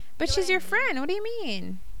But she's your friend. What do you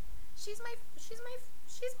mean? She's my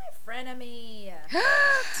frenemy.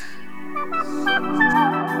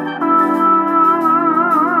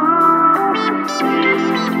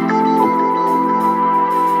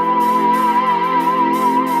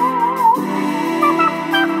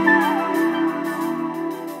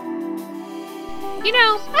 You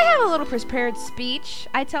know, I have a little prepared speech.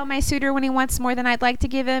 I tell my suitor when he wants more than I'd like to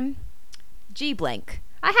give him. G blank.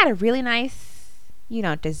 I had a really nice, you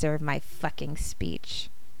don't deserve my fucking speech.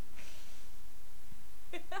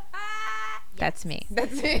 That's me.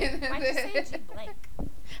 That's it. Why'd you say G blank?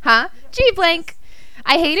 Huh? G blank.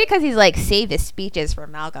 I hate it because he's like, save his speeches for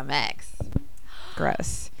Malcolm X.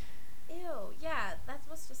 Gross. Ew, yeah, that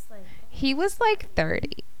was just like... He was like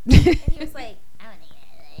 30. And he was like, I want to get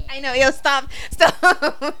it. I know. Yo, stop. No.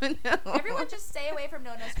 Everyone just stay away from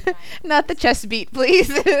No-No's vagina. Not the chest beat, please.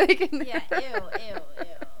 Yeah,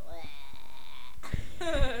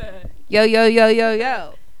 ew.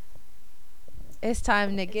 Yo. It's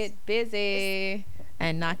time to get busy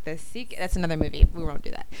and knock the secret. That's another movie. We won't do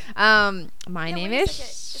that. My name is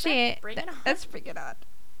Shan. Let's bring it on.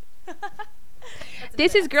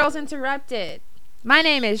 This is Girls Interrupted. My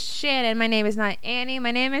name is Shannon. My name is not Annie. My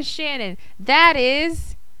name is Shannon. That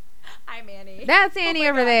is... I'm Annie. That's Annie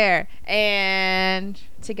over there. And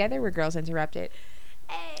together we're Girls Interrupted.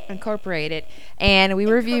 Hey. Incorporated. And we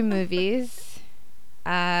review movies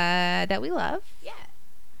that we love. Yeah.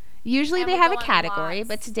 Usually And they we have go a on category, lots.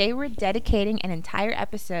 but today we're dedicating an entire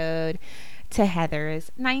episode to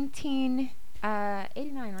Heather's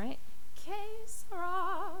 1989, right? Que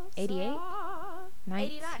sera, 88? sera.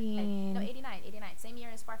 89. No, 89. Same year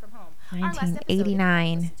as Far From Home. Our last episode, if you haven't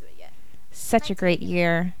 1989. listened to it yet. Such a great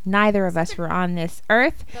year. Neither of us were on this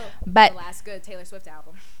earth, The but last good Taylor Swift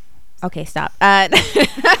album. okay, stop.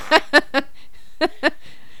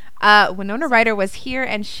 Winona Ryder was here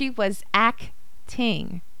and she was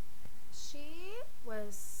acting. She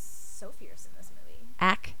was so fierce in this movie.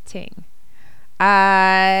 Acting.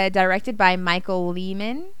 Directed by Michael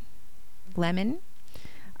Lemon.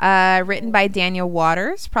 Written by Daniel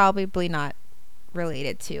Waters. Probably not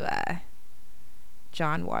related to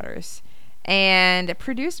John Waters. And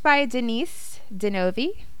produced by Denise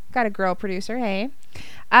Denovi. Got a girl producer, hey.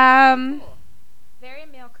 Cool. Very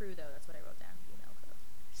male crew, though. That's what I wrote down. Female crew.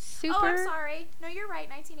 Super Oh, I'm sorry. No, you're right.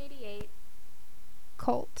 1988.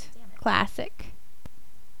 cult Damn it. classic.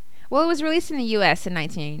 Well, it was released in the U.S. in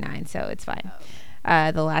 1989, so it's fine.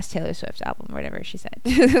 Oh. The last Taylor Swift album, whatever she said.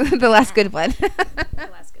 The last good one. The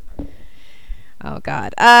last good one. Oh,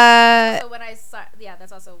 God. So when I saw... Yeah,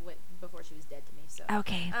 that's also before she was dead to me, so...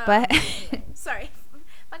 Okay, but... Anyway, sorry.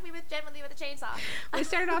 Fuck me with gently with a chainsaw. We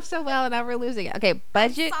started off so well and now we're losing it. Okay,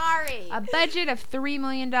 budget. Sorry. A budget of $3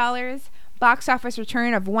 million. Box office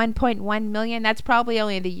return of $1.1 million. That's probably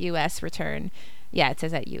only the U.S. return. Yeah, it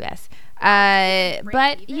says that U.S.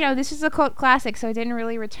 But, you know, this is a cult classic, so it didn't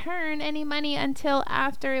really return any money until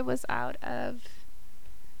after it was out of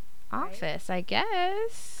office, I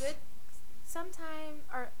guess. Good. Sometime,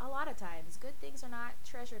 or a lot of times, good things are not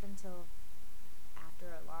treasured until after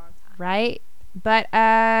a long time. Right? But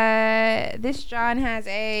this John has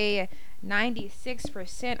a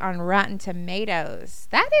 96% on Rotten Tomatoes.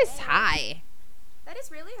 That is high. That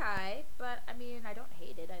is really high, but I mean, I don't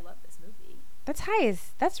hate it. I love this movie.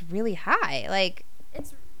 That's really high. Like,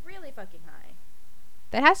 It's really fucking high.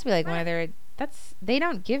 that has to be like one Right. of their... They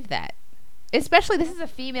don't give that. Especially, this is a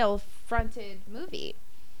female-fronted movie.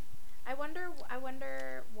 I wonder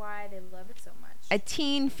why they love it so much. A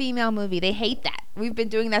teen female movie. They hate that. We've been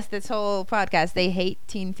doing this whole podcast. They hate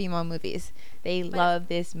teen female movies. They love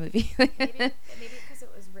this movie. maybe because it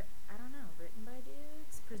was I don't know, written by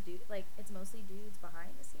dudes, like it's mostly dudes behind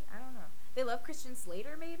the scene. I don't know. They love Christian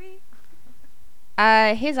Slater, maybe.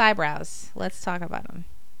 His eyebrows. Let's talk about them.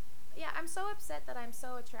 Yeah, I'm so upset that I'm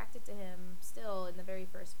so attracted to him still in the very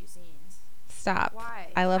first few scenes. Stop. Why?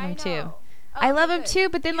 I love him too. know. I love him good. too,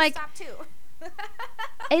 but then You like stop too.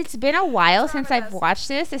 it's been a while What's wrong since with I've us? watched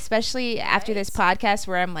this, especially after this podcast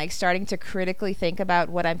where I'm like starting to critically think about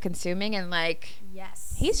what I'm consuming and like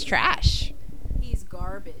Yes. he's trash. He's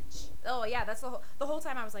garbage. Oh yeah, that's the whole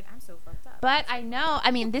time I was like, I'm so fucked up. But I know,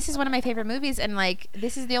 I mean, this is one of my favorite movies and like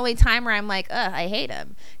this is the only time where I'm like, ugh, I hate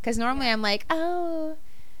him. Because normally I'm like, oh.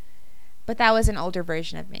 But that was an older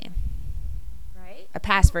version of me. Right? A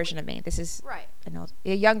past version of me. This is Right.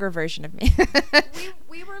 a younger version of me.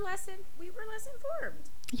 we were less informed.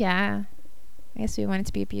 Yeah. I guess we wanted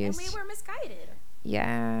to be And abused. we were misguided.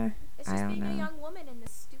 Yeah. It's I just don't being know. a young woman in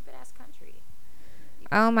this stupid ass country.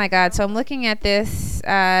 Oh my God! So I'm looking at this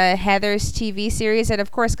Heather's TV series that,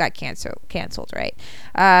 of course, got canceled. Right?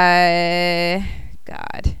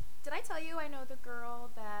 God, tell you I know the girl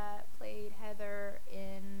that played Heather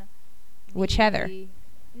in Which Heather?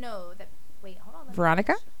 No, that wait, hold on.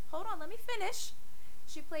 Veronica? Hold on, let me finish.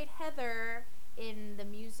 She played Heather in the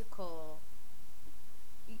musical.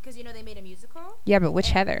 Because you know they made a musical? Yeah, but which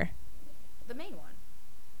And Heather? The main one.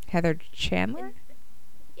 Heather Chandler?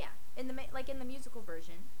 Yeah, in the musical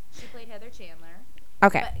version, she played Heather Chandler.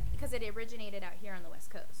 Okay. But because it originated out here on the West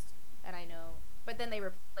Coast, and I know, but then they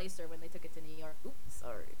replaced her when they took it to New York. Oops,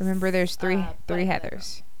 sorry. Remember, there's three but another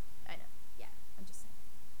Heathers. girl. I know. Yeah, I'm just saying.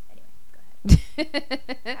 Anyway, go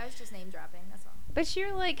ahead. I was just name dropping. That's all. But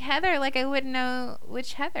you're like Heather, like I wouldn't know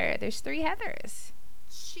which Heather. There's 3 Heathers.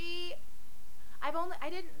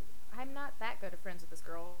 I'm not that good of friends with this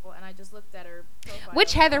girl, and I just looked at her profile.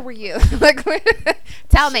 Which Heather were you? Like,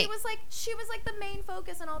 tell me. She was like the main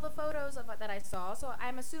focus in all the photos of that I saw. So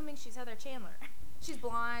I'm assuming she's Heather Chandler. She's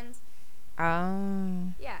blonde.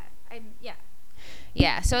 Oh. Yeah.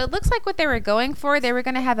 Yeah. So it looks like what they were going for. They were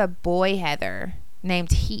going to have a boy Heather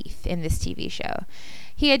named Heath in this TV show.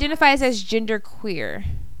 He identifies as genderqueer.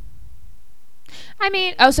 I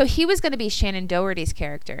mean, so he was going to be Shannon Doherty's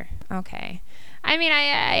character. Okay. I mean,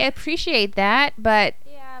 I appreciate that, but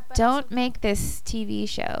don't make this TV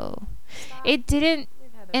show. Stop. It didn't,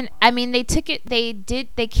 and I mean, they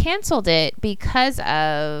canceled it because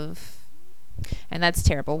of, and that's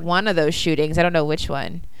terrible, one of those shootings. I don't know which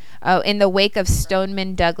one. Oh, in the wake of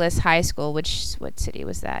Stoneman Douglas High School, what city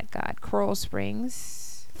was that? God, Coral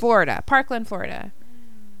Springs, Florida, Parkland, Florida.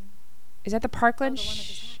 Is that the Parkland? The one that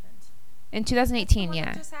just happened. In 2018,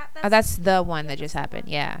 yeah. That's the one that just happened,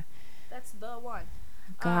 yeah. That's the one.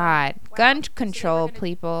 God. Wow. Gun control,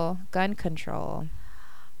 people. Gun control.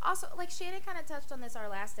 Also, like, Shannon kind of touched on this our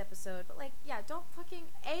last episode, but, like, yeah, don't fucking,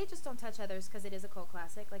 just don't touch Heathers because it is a cult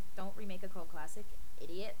classic. Like, don't remake a cult classic,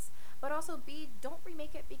 idiots. But also, B, don't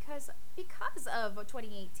remake it because of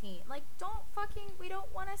 2018. Like, we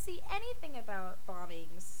don't want to see anything about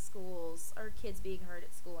bombings, schools, or kids being hurt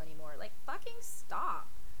at school anymore. Like, fucking stop.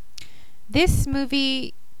 This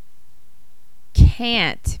movie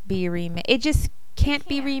can't be remade. It just can't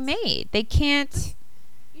be remade. They can't.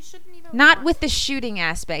 You shouldn't even. Not with the shooting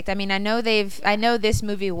aspect. I mean, I know this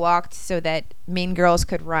movie walked so that Mean Girls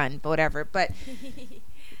could run, but whatever. But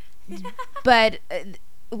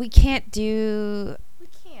we can't do. We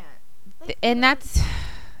can't. Like, and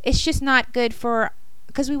it's just not good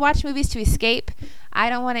because we watch movies to escape. I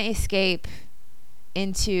don't want to escape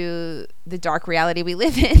into the dark reality we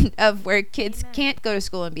live in of where kids can't go to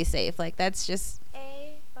school and be safe. Like, that's just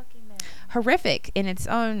horrific in its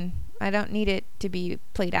own. I don't need it to be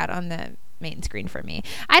played out on the main screen for me.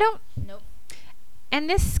 I don't. Nope. And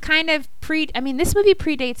this kind of this movie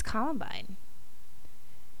predates Columbine.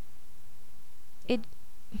 Yeah.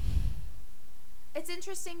 It's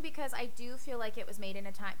interesting because I do feel like it was made in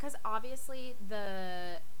a time, because obviously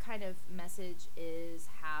the kind of message is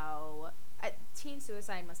how teen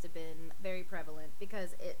suicide must have been very prevalent,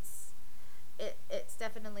 because it's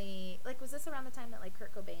definitely, like, was this around the time that, like,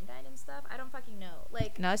 Kurt Cobain died and stuff? I don't fucking know.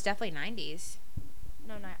 Like, no, it's definitely 90s.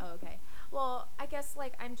 No, not. Oh, okay. Well, I guess,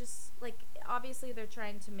 like, I'm just, like, obviously they're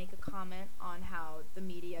trying to make a comment on how the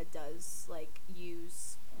media does, like,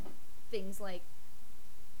 use things like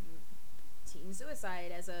teen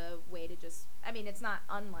suicide as a way to just, I mean, it's not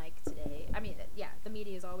unlike today. I mean, yeah, the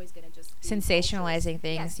media is always going to just sensationalizing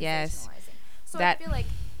things. Yeah, yes. Sensationalizing. So I feel like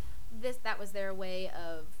that was their way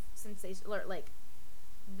of like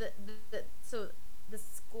so the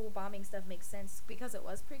school bombing stuff makes sense because it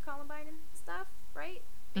was pre-Columbine and stuff, right?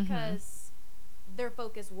 Because their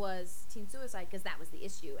focus was teen suicide because that was the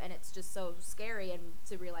issue, and it's just so scary, and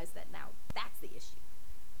to realize that now that's the issue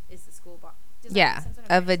is the school bomb. Yeah,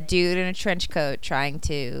 of a dude in a trench coat trying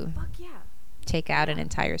to take out an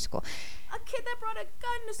entire school. A kid that brought a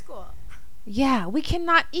gun to school. Yeah, we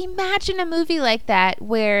cannot imagine a movie like that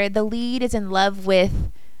where the lead is in love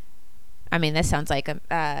with, I mean, this sounds like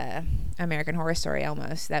a American Horror Story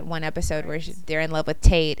almost. That one episode where they're in love with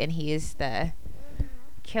Tate and he is the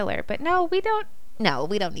killer. But no, we don't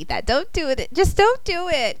need that. Don't do it. Just don't do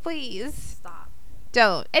it, please. Stop.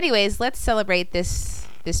 Don't. Anyways, let's celebrate this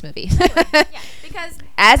movie. Yeah, because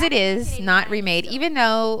as it is, not remade. Still. Even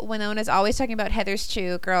though Winona's always talking about Heather's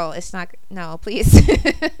 2, girl, it's not. No, please.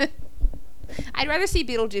 I'd rather see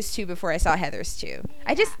Beetlejuice 2 before I saw Heather's 2. Yeah.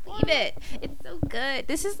 I just leave it. It's so good.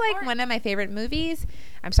 This is like one of my favorite movies.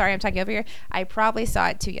 I'm sorry, I'm talking over here. I probably saw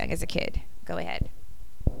it too young as a kid. Go ahead.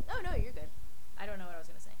 Oh, no, you're good. I don't know what I was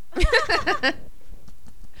going to say.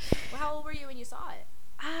 Well, how old were you when you saw it?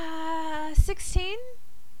 16.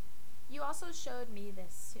 You also showed me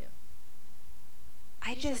this too.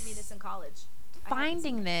 You showed me this in college.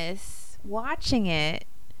 Finding this, watching it.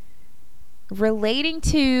 relating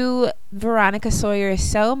to Veronica Sawyer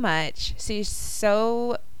so much. She's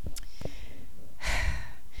so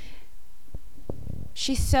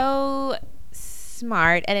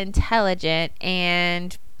smart and intelligent,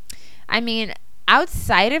 and I mean,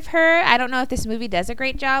 outside of her, I don't know if this movie does a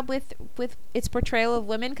great job with its portrayal of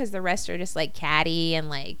women, because the rest are just like catty and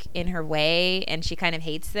like in her way, and she kind of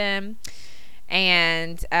hates them.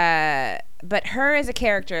 And but her as a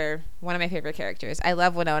character, one of my favorite characters. I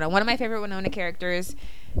love Winona. One of my favorite Winona characters.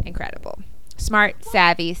 Incredible, smart,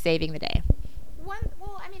 savvy, saving the day.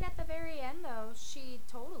 Well, I mean, at the very end though, she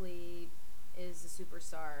totally is a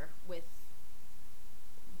superstar with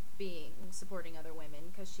being supporting other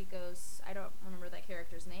women, because she goes, I don't remember that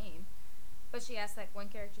character's name, but she asked that one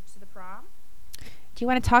character to the prom. Do you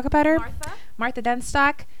want to talk about her? Martha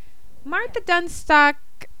Dunstock. Martha Dunstock.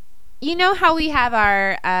 You know how we have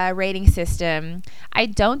our rating system. I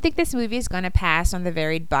don't think this movie is going to pass on the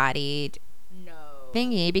varied bodied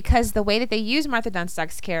thingy, because the way that they use Martha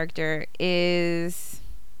Dunstock's character is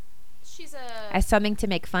she's as something to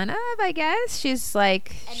make fun of, I guess. She's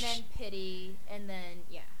like, and then pity, and then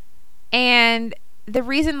yeah. And the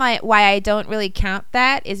reason why I don't really count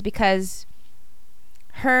that is because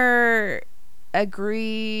her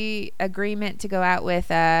agreement to go out with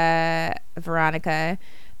Veronica,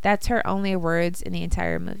 that's her only words in the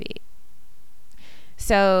entire movie.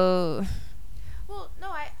 So, well, no,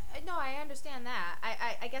 I understand that.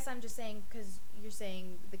 I guess I'm just saying, because you're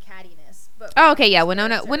saying the cattiness. But okay, yeah.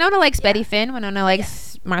 Winona likes Betty Finn. Winona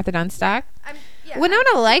likes Martha Dunstock.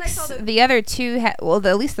 Winona likes the other two. At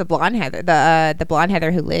least the blonde Heather, the blonde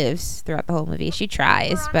Heather who lives throughout the whole movie. She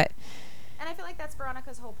tries, but. And I feel like that's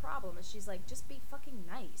Veronica's whole problem. Is she's like, just be fucking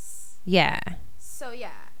nice. Yeah. So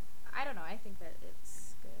yeah, I don't know. I think that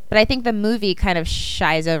it's good. But I think the movie kind of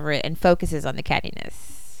shies over it and focuses on the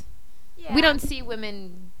cattiness. Yeah. We don't see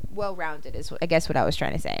women well-rounded, is I guess what I was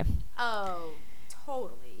trying to say. Oh,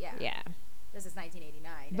 totally. Yeah. Yeah. This is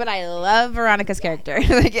 1989. But I love Veronica's character,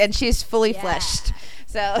 and she's fully fleshed.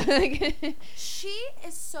 So she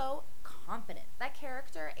is so confident. That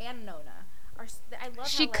character and Nona are. I love.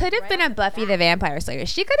 She could have been a Buffy the Vampire Slayer.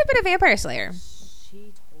 She could have been a vampire slayer.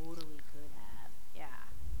 She totally could have. Yeah.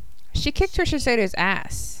 She kicked Christian Slater's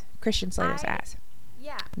ass.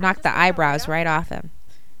 Yeah. Knocked the eyebrows right off him.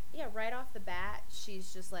 Yeah, right off the bat,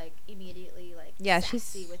 she's just like immediately like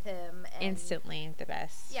sassy with him. And instantly the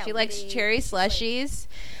best. Yeah, she likes cherry slushies.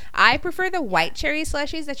 I prefer the white cherry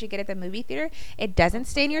slushies that you get at the movie theater. It doesn't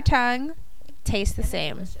stain your tongue. Tastes the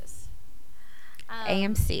same. Delicious.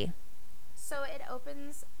 AMC. So it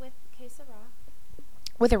opens with Que Sera.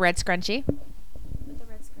 With a red scrunchie.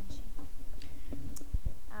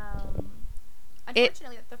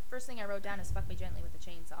 Unfortunately, the first thing I wrote down is "fuck me gently with a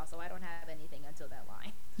chainsaw," so I don't have anything until that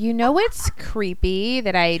line. You know what's creepy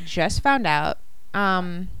that I just found out?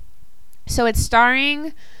 So it's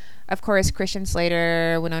starring, of course, Christian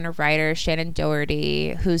Slater, Winona Ryder, Shannon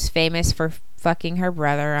Doherty, who's famous for fucking her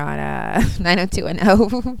brother on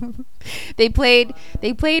 90210. They played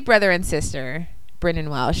brother and sister, Brendan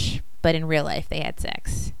Welsh, but in real life they had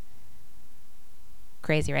sex.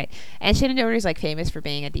 Crazy, right? And Shannon Doherty's like famous for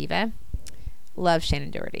being a diva. Love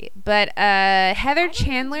Shannon Doherty. But Heather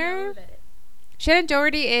Chandler. Shannon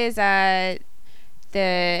Doherty is the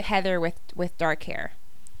Heather with dark hair.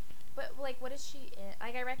 But like, what is she in?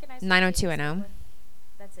 Like, I recognize 90210.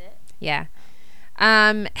 That's it? Yeah.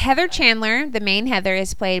 Heather Chandler, the main Heather,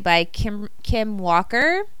 is played by Kim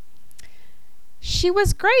Walker. She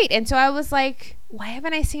was great, and so I was like, why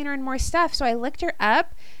haven't I seen her in more stuff? So I looked her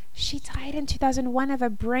up. She died in 2001 of a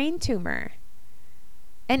brain tumor.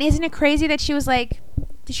 And isn't it crazy that she was like,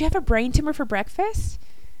 did you have a brain tumor for breakfast?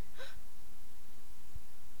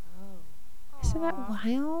 Oh. Isn't that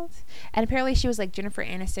wild? And apparently she was like Jennifer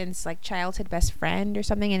Aniston's like childhood best friend or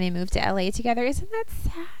something, and they moved to LA together. Isn't that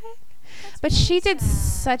sad? But she did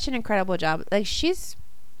such an incredible job. Like, she's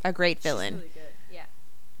a great villain. She's really good. Yeah.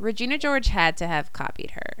 Regina George had to have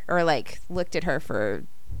copied her or like looked at her for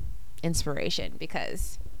inspiration,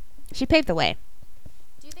 because she paved the way.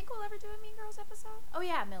 Do you think we'll ever do a Mean Girls episode? Oh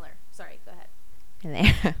yeah, Miller. Sorry, go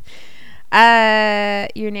ahead.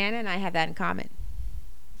 Your Nana and I have that in common.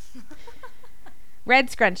 Red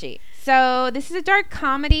Scrunchie. So this is a dark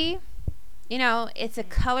comedy. You know, it's a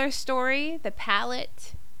color story. The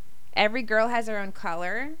palette. Every girl has her own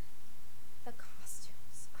color. The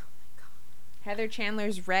costumes. Oh my god. Heather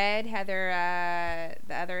Chandler's red. The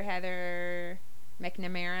other Heather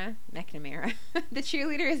McNamara. The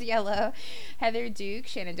cheerleader is yellow. Heather Duke,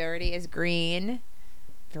 Shannon Doherty, is green.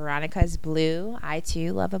 Veronica's blue. I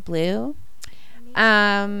too love a blue.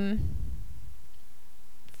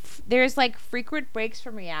 there's like frequent breaks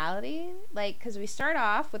from reality, like because we start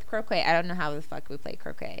off with croquet. I don't know how the fuck we play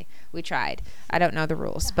croquet. We tried. I don't know the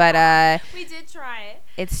rules, but We did try it.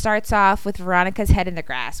 it starts off with Veronica's head in the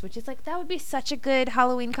grass, which is like that would be such a good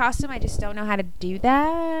Halloween costume. I just don't know how to do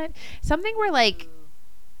that. Something where like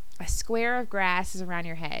a square of grass is around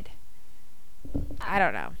your head. I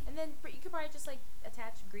don't know. And then you could probably just like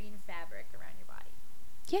attach green fabric around your body.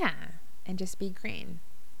 Yeah, and just be green.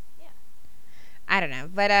 Yeah. I don't know,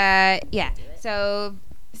 but yeah. Do it. So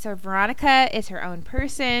Veronica is her own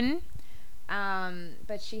person,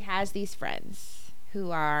 but she has these friends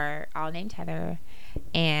who are all named Heather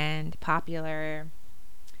and popular,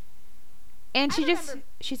 and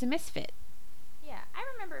she's a misfit. Yeah, I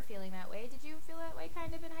remember feeling that way. Did you feel that way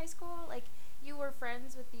kind of in high school? Like you were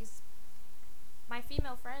friends with these my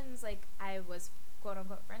female friends, like I was quote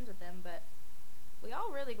unquote friends with them, but we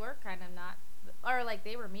all really were kind of not, or like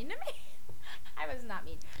they were mean to me. I was not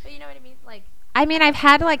mean, but you know what I mean? Like I mean, I've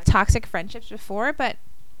had like toxic friendships before, but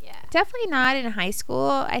yeah. definitely not in high school.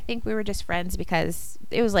 I think we were just friends because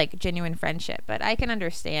it was like genuine friendship, but I can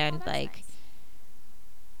understand Oh, that's like nice.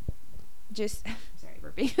 just sorry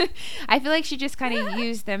burpee. I feel like she just kind of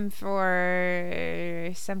used them for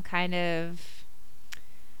some kind of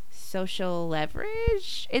social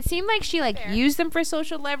leverage. It seemed like she like Fair. used them for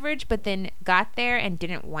social leverage, but then got there and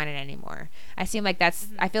didn't want it anymore. I feel like that's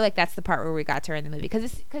the part where we got to her in the movie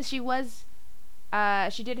because she was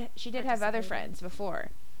she did have other Participating. friends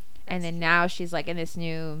before, and That's then true. now she's like in this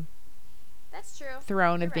new That's true.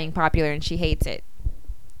 throne You're of being right. popular and she hates it.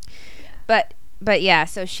 Yeah. But yeah,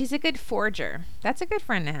 so she's a good forger. That's a good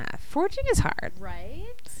friend to have. Forging is hard.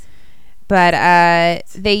 Right? But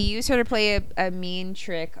they use her to play a mean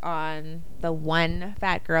trick on the one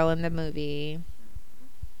fat girl in the movie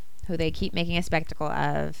who they keep making a spectacle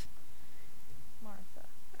of.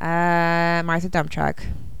 Martha. Martha Dumptruck.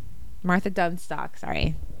 Martha Dumpstock,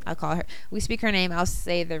 sorry. I'll call her. We speak her name. I'll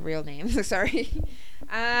say the real name. Sorry.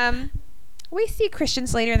 We see Christian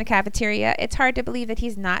Slater in the cafeteria. It's hard to believe that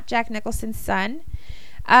he's not Jack Nicholson's son.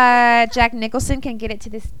 Jack Nicholson can get it to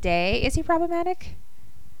this day. Is he problematic?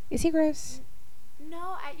 Is he gross?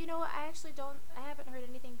 No, I actually don't. I haven't heard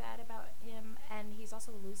anything bad about him, and he's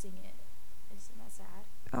also losing it. Isn't that sad?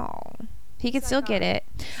 Oh, he could He's still like get on it.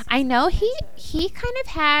 I know he dementia or kind of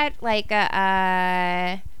had like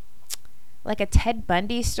a Ted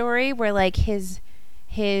Bundy story where like his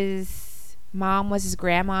mom was his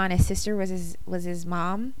grandma and his sister was his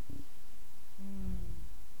mom.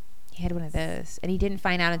 He had one of those, and he didn't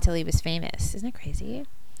find out until he was famous. Isn't that crazy?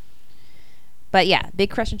 But yeah, big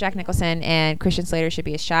crush on Jack Nicholson, and Christian Slater should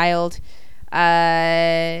be his child.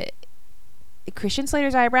 Christian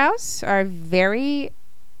Slater's eyebrows are very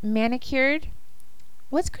manicured.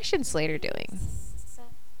 What's Christian Slater doing?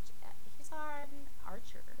 He's on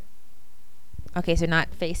Archer. Okay, so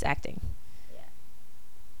not face acting.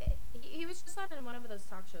 Yeah. He was just on one of those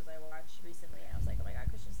talk shows I watched recently, and I was like, oh my god,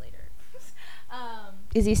 Christian Slater.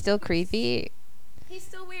 Is he still creepy? He's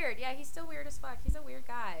still weird. Yeah, he's still weird as fuck. He's a weird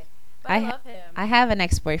guy. But I love him. I have an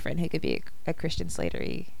ex-boyfriend who could be a Christian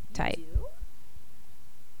Slater-y type. You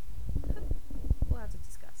do? We'll have to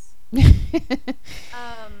discuss.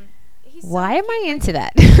 He's Why am I into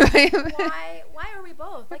that? why are we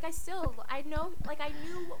both? Like I know, like I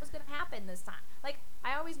knew what was gonna happen this time. Like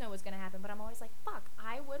I always know what's gonna happen, but I'm always like, fuck,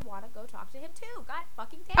 I would want to go talk to him too. God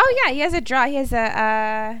fucking damn. Oh yeah, he has a draw. He has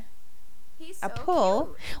He's a so pull.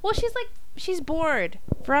 cute. Well, she's bored.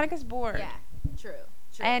 Veronica's bored. Yeah, true.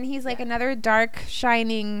 And he's like yeah. another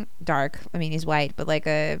shining dark. I mean, he's white, but like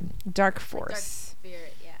a dark Like force dark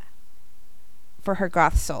spirit. Yeah. for her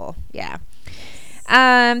goth soul. Yeah.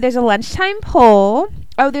 There's a lunchtime poll.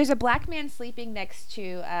 Oh, there's a black man sleeping next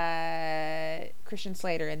to Christian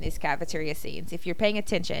Slater in these cafeteria scenes. If you're paying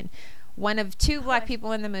attention, one of two black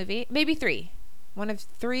people in the movie, maybe three. One of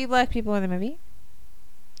three black people in the movie.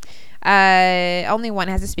 Only one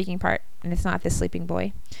has a speaking part, and it's not this sleeping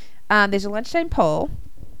boy. There's a lunchtime poll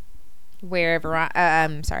where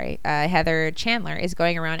Heather Chandler is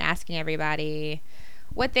going around asking everybody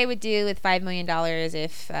what they would do with $5 million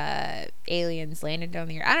if aliens landed on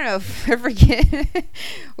the earth. I don't know. I forget.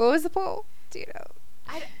 What was the poll? Do you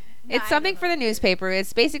know? It's something for the newspaper.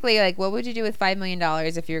 It's basically like, what would you do with $5 million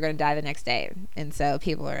if you were going to die the next day? And so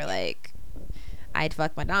people are like, I'd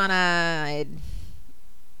fuck Madonna.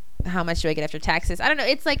 How much do I get after taxes? I don't know.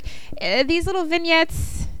 It's like these little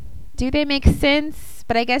vignettes. Do they make sense?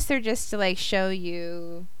 But I guess they're just to like show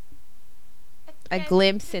you a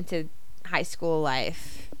glimpse into high school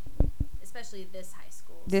life. Especially this high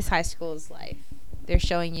school. This high school's life. They're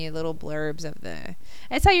showing you little blurbs of the.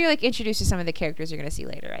 It's how you're like introduced to some of the characters you're gonna see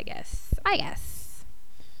later. I guess.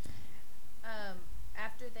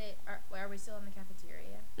 still in the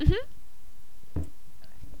cafeteria? Mm-hmm. Okay.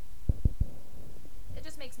 It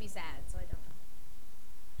just makes me sad, so I don't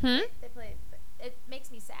know. Hmm? They play. It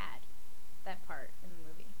makes me sad. That part in the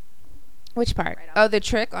movie. Which part? Right off. Oh, the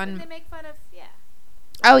trick When on. they make fun of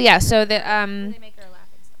Oh yeah. So the when they make her laugh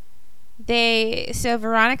and stuff. So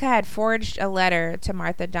Veronica had forged a letter to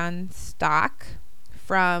Martha Dunstock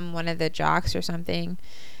from one of the jocks or something,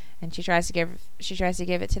 and she tries to give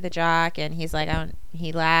it to the jock, and he's like,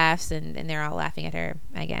 he laughs, and they're all laughing at her,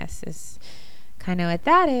 I guess is kind of what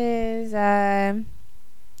that is. Then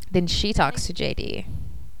she talks to JD.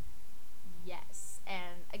 Yes,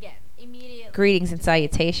 and again, immediately. Greetings and just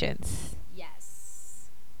like, salutations. yes.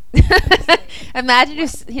 Imagine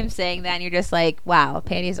just him saying that, and you're just like, wow,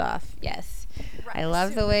 panties off. Yes. Right, I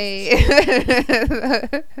love the super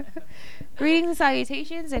way. Greetings and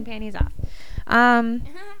salutations and panties off. Hi.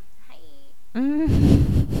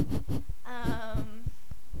 Mm.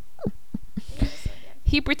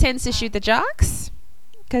 He pretends to shoot the jocks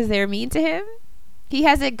because they're mean to him. He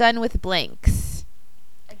has a gun with blanks.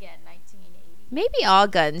 Again, 1980. Maybe all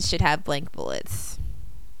guns should have blank bullets.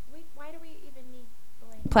 Why do we even need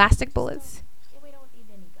blank? Plastic bullets. We don't need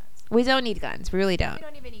any guns. We don't need guns. We really don't. We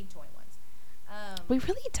don't even need toy ones. We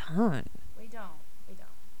really don't. We don't.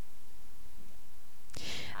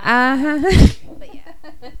 But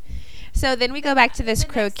yeah. So then we go back to this The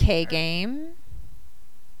next croquet scene, game.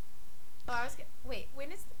 Oh, wait.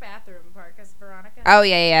 When is the bathroom part? Because Veronica. Oh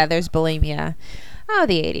yeah. There's bulimia. Oh,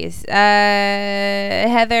 the 80s.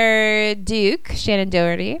 Heather Duke, Shannon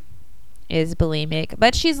Doherty, is bulimic,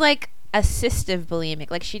 but she's like assistive bulimic.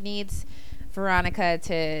 Like she needs Veronica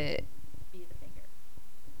to. Be the finger.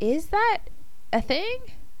 Is that a thing?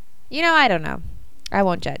 I don't know. I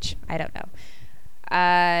won't judge. I don't know.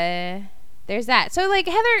 There's that. So like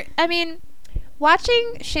Heather, I mean,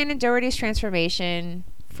 watching Shannon Doherty's transformation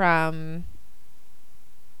from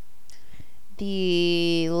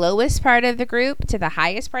the lowest part of the group to the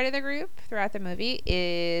highest part of the group throughout the movie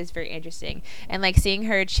is very interesting. And like seeing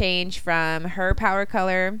her change from her power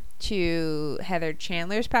color to Heather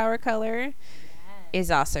Chandler's power color is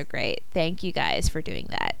also great. Thank you guys for doing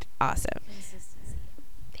that. Awesome. Consistency.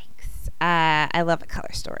 Thanks. I love a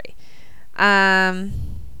color story.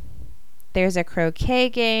 There's a croquet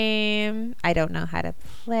game. I don't know how to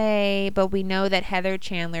play, but we know that Heather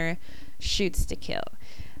Chandler shoots to kill.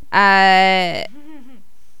 They're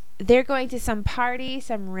going to some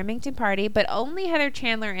Remington party, but only Heather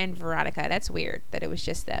Chandler and Veronica. That's weird that it was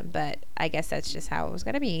just them, but I guess that's just how it was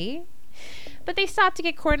going to be. But they stopped to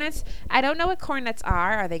get corn nuts. I don't know what corn nuts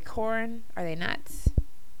are. Are they corn? Are they nuts?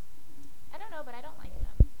 I don't know, but I don't like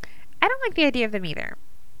them. I don't like the idea of them either.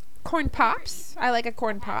 Corn pops. I like a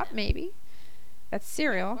corn pop, maybe. That's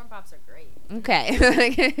cereal. Corn pops are great.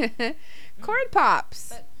 Okay. Corn pops.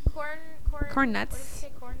 But corn Corn nuts. What did you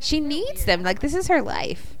say, corn nuts? She They're needs weird. them. I Like, don't this is her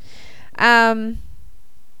life.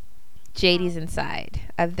 JD's inside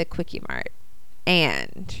of the Quickie Mart.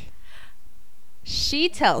 And she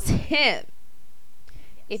tells him,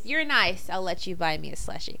 if you're nice, I'll let you buy me a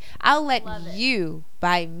slushie. I'll let you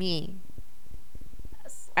buy me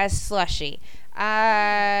a slushie.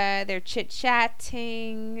 They're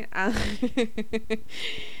chit-chatting.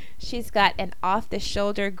 She's got an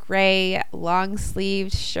off-the-shoulder gray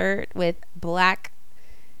long-sleeved shirt with black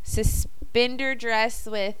suspender dress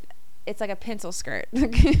with, it's like a pencil skirt.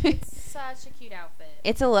 It's such a cute outfit.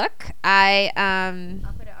 It's a look. I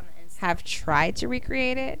I'll put it on the Insta. have tried to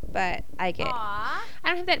recreate it, but I get. Aww. I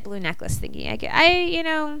don't have that blue necklace thingy.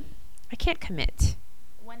 I can't commit.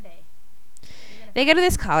 One day. They go to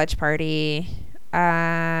this college party.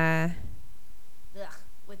 Ugh,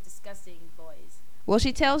 with disgusting boys. Well,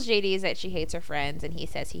 she tells JD's that she hates her friends, and he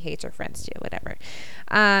says he hates her friends too. Whatever.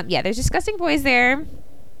 Yeah, there's disgusting boys there.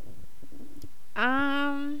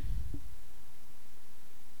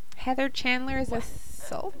 Heather Chandler is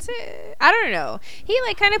assaulted. I don't know. He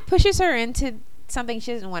like kind of pushes her into something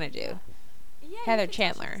she doesn't want to do. Yeah, Heather you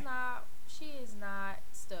can tell Chandler. She is not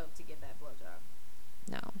stoked to get that blowjob.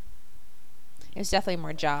 No. It was definitely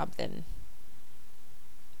more job than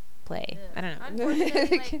play. Ugh. I don't know.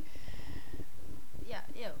 Unfortunately,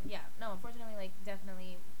 no, unfortunately, like,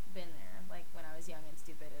 definitely been there, like, when I was young and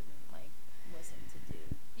stupid and, like, listened to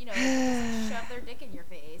just, like, shove their dick in your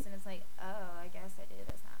face, and it's like, oh, I guess I did.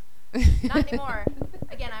 That's not anymore.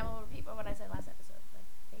 Again, I will repeat what I said last episode. Like,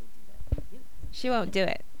 they do that. She won't do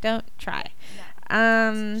it. Don't try. No.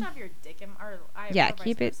 Don't shove your dick in, Yeah, or vice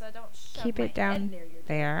keep it- versa. Don't shove keep my it down head near your dick.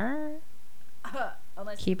 there.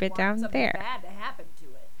 Unless Keep you it want down something there. bad to happen to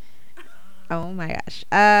it. Oh my gosh.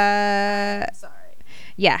 I'm sorry.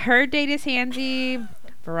 Yeah, her date is handsy.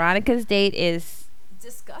 Veronica's date is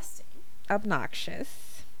disgusting.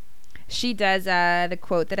 Obnoxious. She does the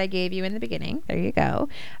quote that I gave you in the beginning. There you go.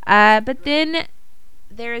 But then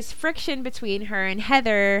there is friction between her and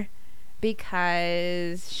Heather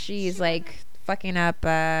because she's like fucking up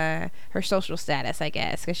her social status, I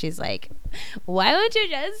guess, because she's like, why don't you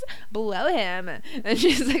just blow him? And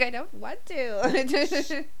she's like, I don't want to. And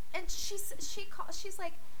she's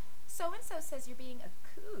like, so and so says you're being a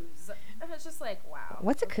coos. And it's just like, wow.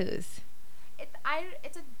 What's a coos?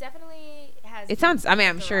 It's a definitely has. It sounds. I mean,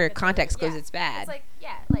 I'm sure context clues. It's bad. It's like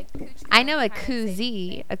like cooch. I know a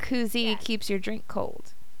koozie. A koozie keeps your drink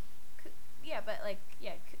cold. Yeah, but like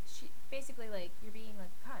she basically like you're being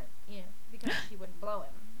like cunt, because she wouldn't blow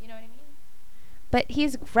him. You know what I mean? But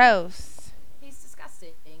he's gross. He's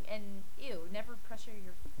disgusting and ew. Never pressure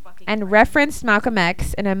your fucking. And referenced Malcolm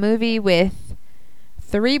X in a movie with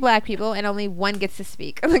 3 black people and only 1 gets to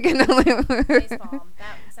speak. Facepalm.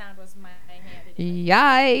 That sound was my hand.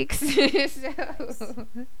 Yikes. So.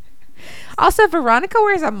 Also, Veronica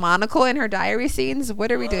wears a monocle in her diary scenes.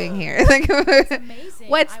 What are we doing here? Like, amazing.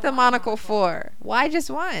 What's the monocle for? Why just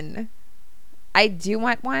one? I do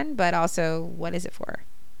want one, but also, what is it for?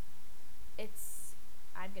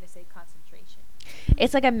 I'm going to say concentration.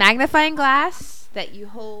 It's like a magnifying glass that you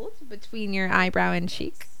hold between your eyebrow and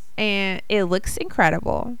cheek. And it looks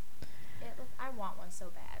incredible. I want one so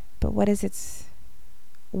bad. But what is its...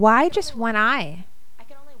 Why just one eye? I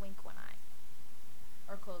can only wink one eye.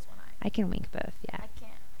 Or close one eye. I can wink both, yeah. I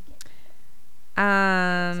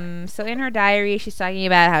can't. So in her diary, she's talking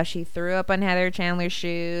about how she threw up on Heather Chandler's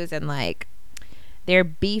shoes and, like, they're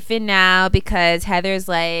beefing now because Heather's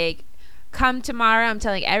like, come tomorrow, I'm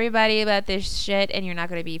telling everybody about this shit and you're not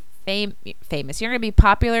going to be famous. You're not going to be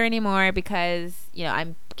popular anymore because,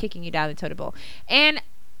 I'm kicking you down the totem pole. And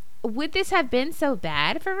would this have been so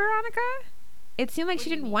bad for Veronica? It seemed like she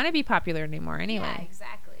didn't want to be popular anymore anyway. Yeah,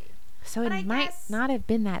 exactly. So it might not have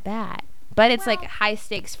been that bad. But it's like high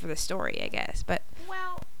stakes for the story, I guess. But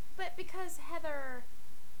because Heather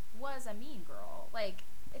was a mean girl, like,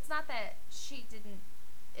 it's not that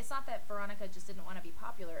Veronica just didn't want to be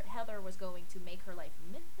popular. Heather was going to make her life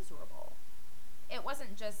miserable. It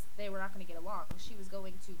wasn't just they were not going to get along. She was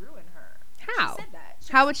going to ruin her. How? She said that.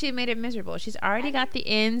 How would she have made it miserable? She's already got the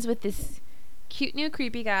ins with this cute new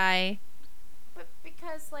creepy guy. But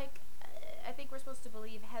because, like, I think we're supposed to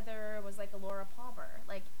believe Heather was like a Laura Palmer.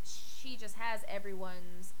 Like, she just has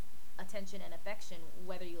everyone's attention and affection,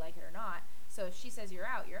 whether you like it or not. So if she says you're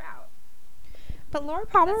out, you're out. But Laura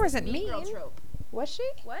Palmer wasn't mean. Girl trope. Was she?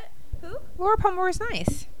 What? Who? Laura Palmer was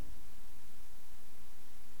nice.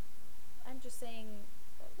 I'm just saying,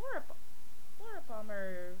 Laura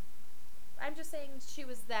Palmer. I'm just saying she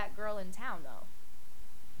was that girl in town, though.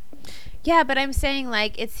 Yeah, but I'm saying,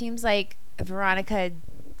 like, it seems like Veronica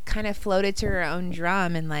kind of floated to her own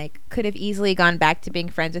drum and, like, could have easily gone back to being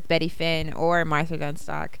friends with Betty Finn or Martha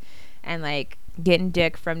Gunstock and, like, getting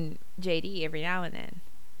dick from JD every now and then.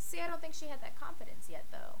 See, I don't think she had that confidence yet,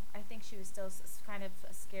 though. I think she was still kind of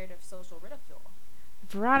scared of social ridicule.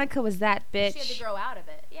 Veronica was that bitch. She had to grow out of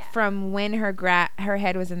it, yeah. From when her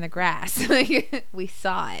head was in the grass. We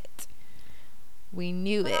saw it. We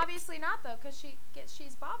knew it. But obviously not, though, because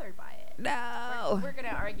she's bothered by it. No. We're going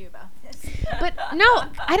to argue about this. But, no,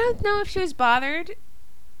 I don't know if she was bothered.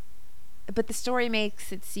 But the story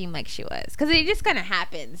makes it seem like she was. Because it just kind of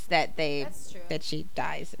happens that that she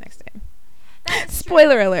dies the next day.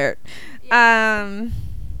 Spoiler alert. Yeah.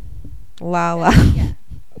 La la. Yeah.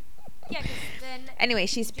 Yeah, 'cause then... Anyway,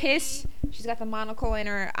 she's pissed. She's got the monocle in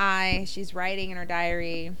her eye. She's writing in her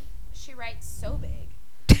diary. She writes so big.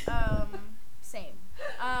 Same.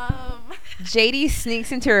 JD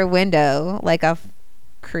sneaks into her window like a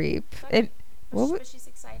creep. But she's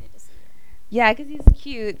excited to see him. Yeah, because he's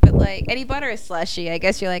cute, but like, and he bought her a slushie. I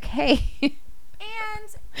guess you're like, hey.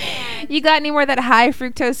 And you got any more of that high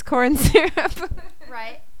fructose corn syrup?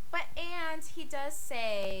 Right. But, and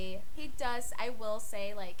I will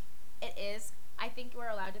say, like, it is, I think we're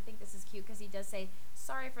allowed to think this is cute because he does say,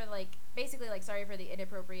 sorry for the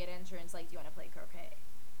inappropriate entrance, like, do you want to play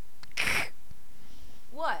croquet?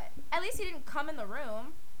 What? At least he didn't come in the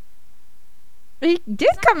room. He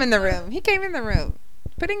did come in the room. He came in the room.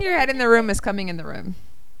 Putting your head in the room is coming in the room.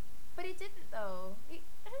 But he didn't, though.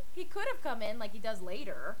 He could have come in like he does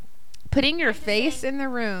later. Putting your face in the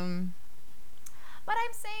room. But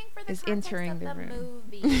I'm saying for the is context entering of the the room.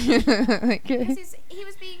 movie. Because he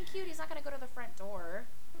was being cute. He's not going to go to the front door.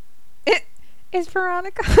 Is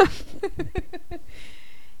Veronica...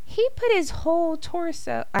 He put his whole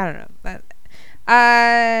torso... I don't know.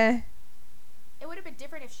 It would have been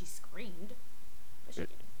different if she screamed. But she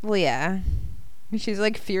didn't. Well, yeah. She's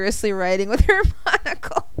like furiously writing with her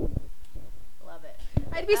monocle. Love it.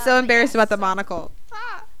 I'd be so embarrassed about the so- monocle.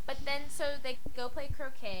 But then, so they go play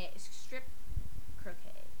croquet, strip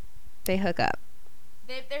croquet. They hook up.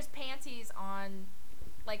 There's panties on,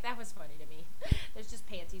 like, that was funny to me. There's just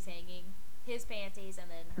panties hanging. His panties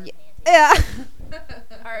and then her panties. Yeah.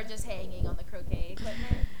 Are just hanging on the croquet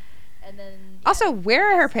equipment. And then. Yeah, Also,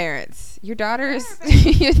 where are her parents? Your daughters.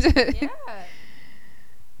 Yeah.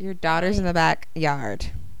 Your daughter's in the backyard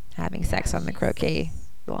having sex on the she's- croquet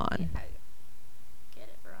lawn. Yeah, I get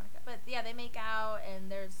it, Veronica. But yeah, they make out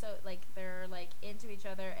and they're so like they're like into each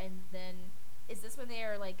other. And then is this when they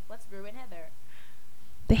are like, let's ruin Heather?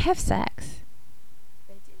 They have sex.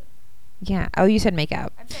 They do. Yeah. Oh, you said make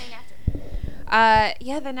out. I'm saying after.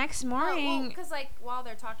 Yeah, the next morning. Because like while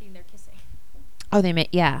they're talking, they're kissing. Oh, they make,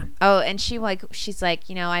 yeah. Oh, and she's like,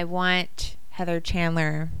 I want Heather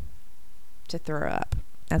Chandler to throw up.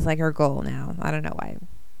 That's like her goal now. I don't know why.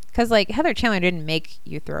 Because like Heather Chandler didn't make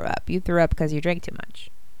you throw up. You threw up because you drank too much.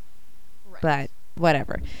 Right. But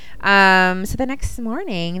whatever. So the next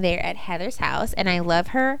morning they're at Heather's house, and I love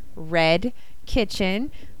her red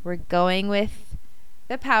kitchen. We're going with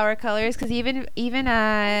the power colors because even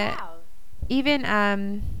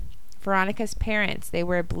Veronica's parents, they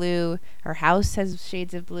wear blue. Her house has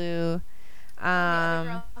shades of blue. The other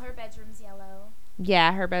girl, her bedroom's yellow.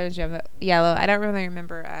 Yeah, her bedroom's yellow. I don't really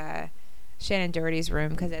remember Shannon Doherty's room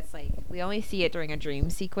because it's like we only see it during a dream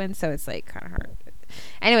sequence, so it's like kind of hard.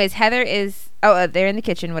 Anyways, Heather is they're in the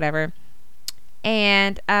kitchen, whatever,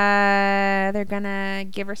 and they're gonna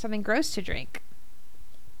give her something gross to drink.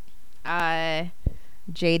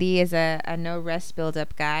 JD is a no rest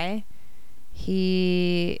build-up guy.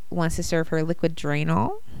 He wants to serve her liquid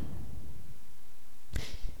Draenol.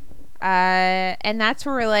 And that's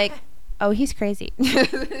where we're like, oh, he's crazy.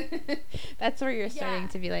 That's where you're starting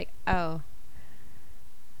to be like, oh.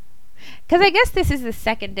 Because I guess this is the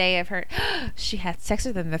second day of her. She had sex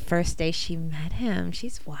with him the first day she met him.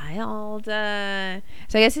 She's wild. So I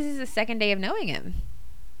guess this is the second day of knowing him.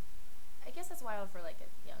 I guess that's wild for like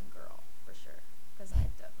a young girl, for sure. Because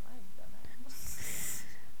I've done that.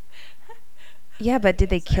 Yeah, but did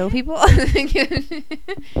they kill people?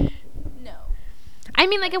 No. I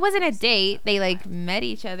mean, like, it wasn't a date. They, like, met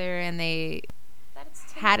each other and they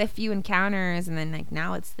That's had a few encounters, and then, like,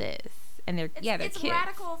 now it's this. And they're It's kids.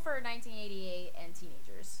 radical for 1988 and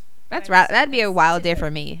teenagers. That'd be a wild day for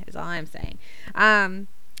me, is all I'm saying.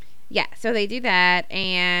 Yeah, so they do that,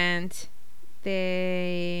 and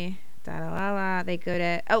they they go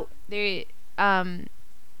to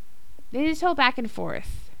they just go back and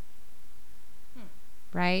forth.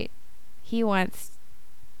 Right? He wants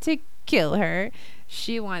to kill her.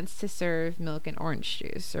 She wants to serve milk and orange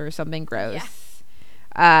juice or something gross.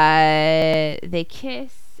 Yeah. They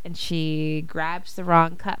kiss, and she grabs the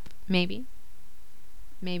wrong cup, maybe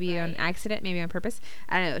on accident, maybe on purpose.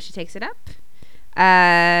 I don't know. She takes it up.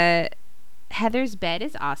 Heather's bed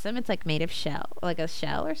is awesome. It's like made of shell, like a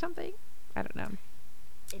shell or something. I don't know.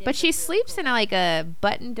 But she sleeps in a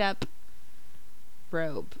buttoned up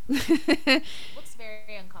robe. Looks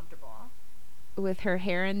very uncomfortable. With her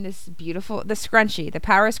hair in this beautiful, the scrunchie, the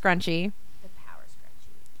power scrunchie. The power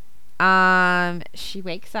scrunchie. She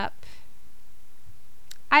wakes up.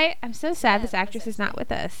 I'm so sad this actress is not with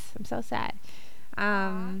us. I'm so sad.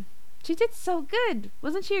 She did so good.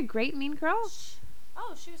 Wasn't she a great Mean Girl?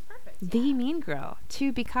 Oh, she was perfect. The Mean Girl,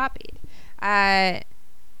 to be copied.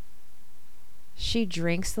 She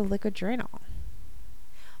drinks the liquid Draenol.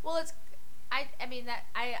 Well, I mean that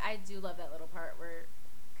I do love that little part where,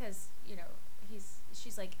 because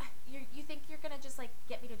she's like, you think you're gonna just like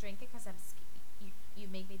get me to drink it because you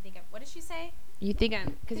make me think of, what does she say? You think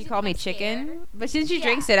I'm because you call me chicken, scared? but since she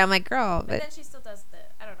drinks it, I'm like, girl. But then she still does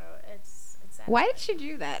I don't know. It's sad. Why did she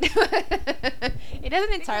do that? It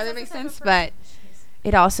doesn't entirely make sense, person but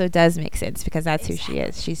it also does make sense because that's Exactly. who she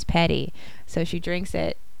is. She's petty, so she drinks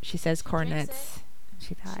it. She says cornets. She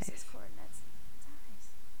She dies. says coordinates.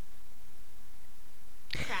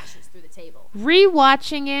 Dies. Crashes through the table.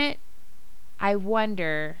 Rewatching it, I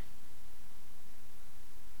wonder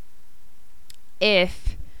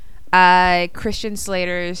if Christian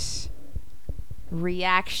Slater's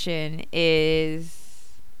reaction is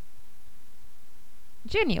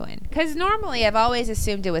genuine, because normally I've always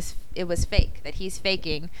assumed it was fake, that he's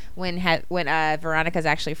faking when Veronica's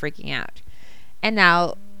actually freaking out. And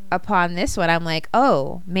now upon this one, I'm like,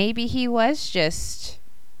 oh, maybe he was just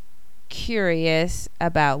curious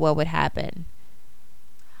about what would happen.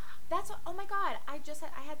 Oh my god, I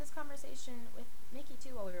had this conversation with Nikki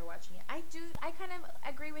too while we were watching it. I kind of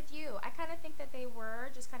agree with you. I kind of think that they were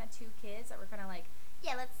just kind of two kids that were kind of like,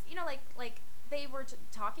 yeah, let's, like they were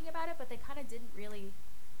talking about it, but they kind of didn't really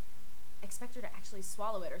expect her to actually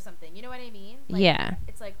swallow it or something. You know what I mean? Like, Yeah.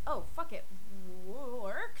 It's like, oh, fuck it,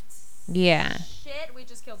 worked. Yeah. Shit, we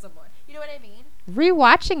just killed someone. You know what I mean?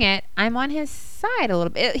 Rewatching it, I'm on his side a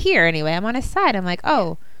little bit. Here, anyway, I'm on his side. I'm like,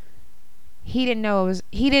 oh, he didn't know it was.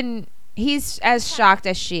 He didn't. He's as shocked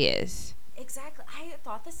as she is. Exactly. I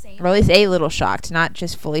thought the same. Or at least a little shocked, not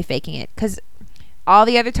just fully faking it. Because all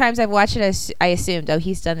the other times I've watched it, I assumed, oh,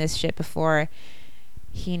 he's done this shit before.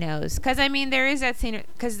 He knows. Because, I mean, there is that scene.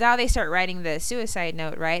 Because now they start writing the suicide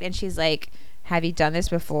note, right? And she's like, have you done this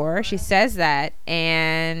before? She says that.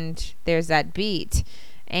 And there's that beat.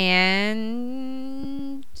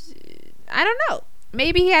 And I don't know.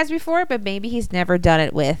 Maybe he has before, but maybe he's never done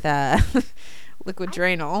it with liquid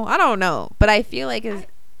Drano. I don't know. But I feel like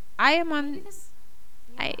I am on...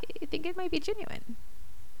 I think it might be genuine.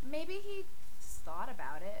 Maybe he thought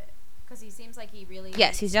about it. Because he seems like he really...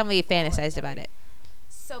 Yes, he's definitely fantasized about it.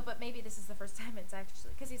 So, but maybe this is the first time it's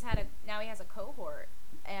actually... Because now he has a cohort.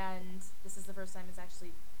 And this is the first time it's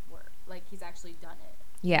actually worked. Like, he's actually done it.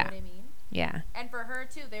 Yeah. You know what I mean? Yeah. And for her,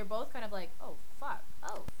 too, they're both kind of like, oh, fuck.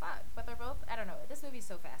 But they're both... I don't know. This movie's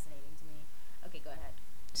so fascinating to me. Okay, go ahead.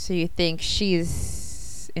 So you think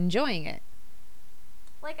she's enjoying it?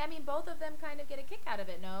 Like, I mean, both of them kind of get a kick out of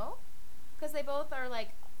it, no? Because they both are, like,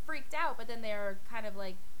 freaked out, but then they're kind of,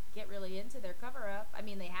 like, get really into their cover-up. I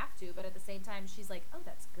mean, they have to, but at the same time, she's like, oh,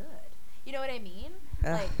 that's good. You know what I mean?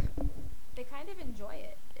 Ugh. Like, they kind of enjoy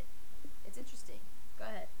it. It's interesting. Go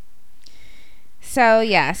ahead. So,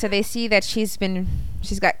 yeah. So they see that she's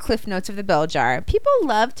got cliff notes of the bell jar. People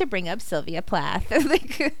love to bring up Sylvia Plath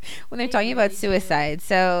like, when they're talking about suicide. Do.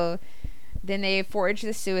 So then they forge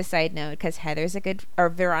the suicide note because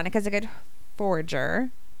Veronica's a good forger.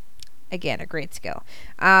 Again, a great skill.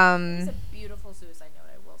 It's a beautiful suicide note,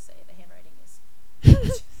 I will say. The handwriting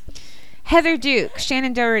is... Heather Duke,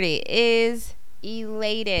 Shannon Doherty, is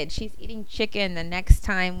elated. She's eating chicken the next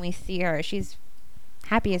time we see her. She's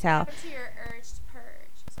happy as hell. What happened to your urge to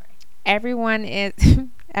purge? Sorry.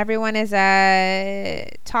 Everyone is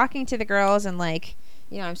talking to the girls and like,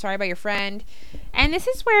 I'm sorry about your friend. And this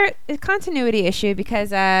is where the continuity issue because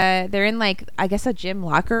they're in like I guess a gym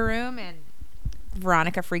locker room and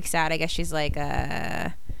Veronica freaks out. I guess she's like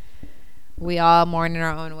we all mourn in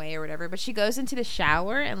our own way or whatever, but she goes into the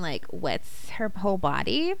shower and like wets her whole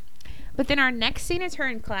body. But then our next scene is her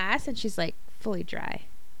in class and she's like fully dry.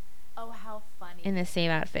 Oh, how funny. In the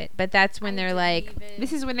same outfit. But that's when they're like,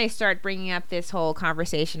 this is when they start bringing up this whole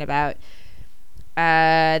conversation about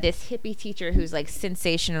this hippie teacher who's like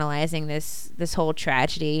sensationalizing this whole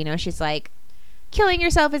tragedy. She's like, killing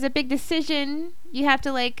yourself is a big decision. You have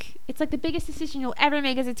to like, it's like the biggest decision you'll ever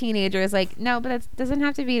make as a teenager. It's like, no, but that doesn't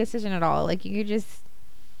have to be a decision at all. Like, you could just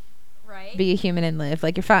be a human and live.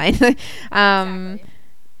 Like, you're fine. Exactly.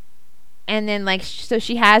 And then like, so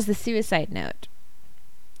she has the suicide note.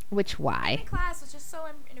 Which why? In class was just so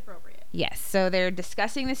inappropriate. Yes. So they're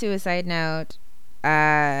discussing the suicide note.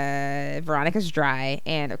 Veronica's dry,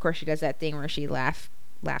 and of course she does that thing where she laugh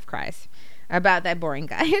cries about that boring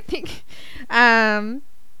guy. I think.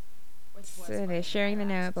 So they're sharing the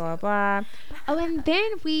note. Blah blah. Oh, and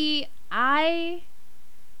then I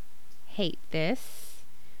hate this.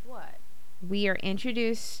 What? We are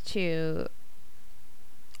introduced to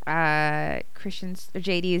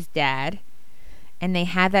JD's dad. And they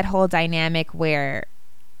have that whole dynamic where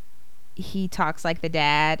he talks like the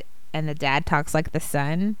dad and the dad talks like the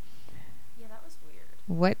son. Yeah, that was weird.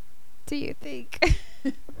 What do you think?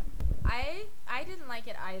 I didn't like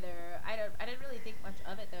it either. I didn't really think much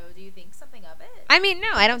of it though. Do you think something of it? I mean,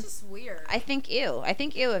 no, I don't. It's just weird. I think ew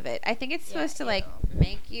of it. I think it's supposed to like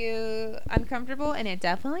make you uncomfortable, and it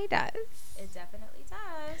definitely does. It definitely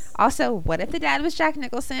does. Also, what if the dad was Jack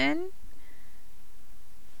Nicholson?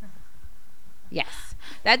 Yes.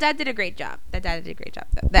 That dad did a great job. The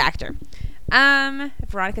actor.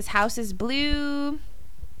 Veronica's house is blue.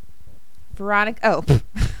 So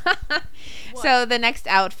the next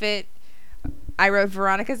outfit, I wrote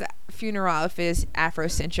Veronica's funeral outfit is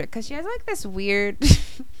Afrocentric because she has like this weird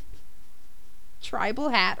tribal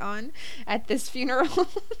hat on at this funeral.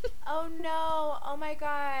 Oh no. Oh my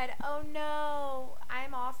god. Oh no.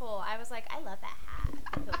 I'm awful. I was like, I love that hat.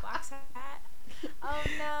 The pillbox hat. Oh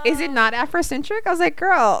no. Is it not Afrocentric? I was like,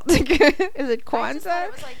 girl, is it Kwanzaa? I just thought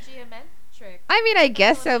it was like geometric. I mean, I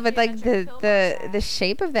guess so, but like the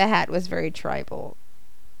shape of the hat was very tribal.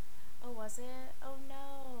 Oh, was it? Oh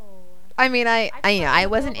no. I mean, I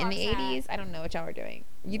wasn't in the 80s. I don't know what y'all were doing.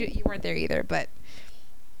 You weren't there either, but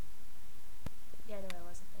yeah, no, I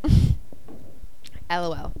wasn't there.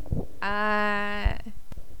 LOL.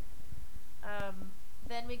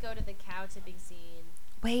 Then we go to the cow tipping scene.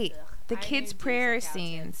 Wait, Ugh, the I kids' knew prayer D's a cow tip.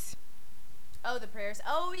 scenes. Oh, the prayers.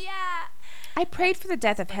 Oh yeah. I prayed for the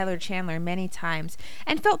death of Heather Chandler many times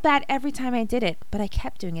and felt bad every time I did it, but I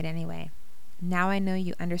kept doing it anyway. Now I know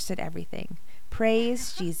you understood everything.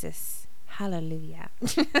 Praise Jesus. Hallelujah.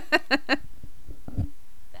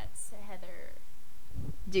 That's Heather.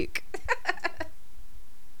 Duke. It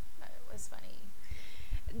was funny.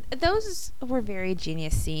 Those were very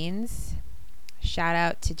genius scenes. Shout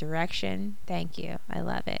out to direction. Thank you. I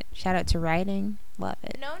love it. Shout out to writing. Love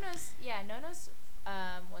it. Nono's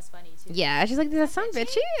was funny too. Yeah, she's like, does that sound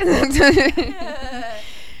Bitchy? bitchy?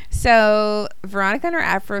 So, Veronica in her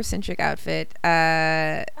Afrocentric outfit,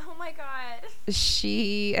 Oh my god.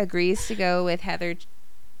 she agrees to go with Heather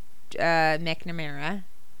McNamara,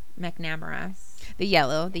 the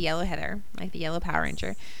yellow Heather, like the yellow Power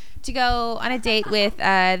Ranger, to go on a date with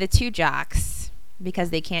the two jocks because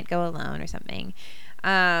they can't go alone or something.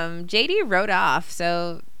 JD rode off,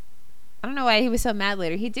 so I don't know why he was so mad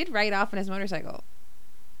later. He did ride off on his motorcycle.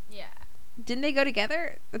 Yeah. Didn't they go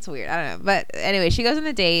together? That's weird. I don't know. But anyway, she goes on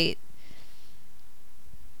the date.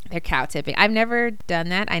 They're cow tipping. I've never done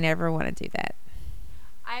that. I never want to do that.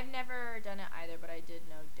 I've never done it either, but I did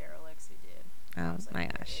know derelicts who did. I Oh was like, my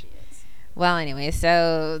 "You're gosh. idiots." Well, anyway,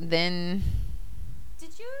 so then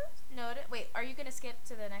Did you notice? Wait, are you gonna skip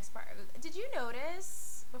to the next part? Did you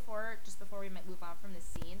notice before we might move on from the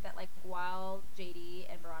scene that like while JD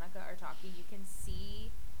and Veronica are talking, you can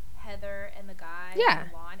see Heather and the guy Yeah. on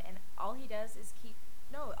the lawn, and all he does is he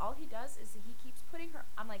keeps putting her.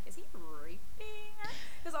 I'm like, is he raping her?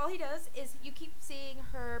 Because all he does is you keep seeing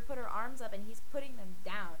her put her arms up, and he's putting them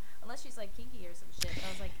down, unless she's like kinky or some shit. But I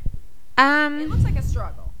was like, it looks like a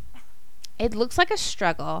struggle. it looks like a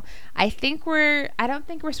struggle. I don't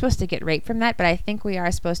think we're supposed to get raped from that, but I think we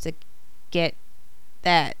are supposed to get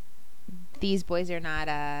that these boys are not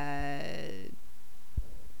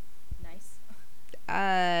Nice.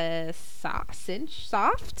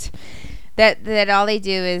 soft. That all they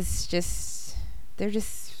do is just they're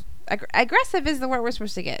just aggressive is the word we're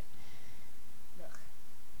supposed to get. Ugh.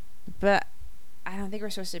 But I don't think we're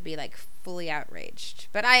supposed to be like fully outraged.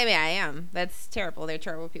 But I am. That's terrible. They're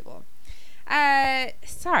terrible people.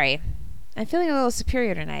 Sorry. I'm feeling a little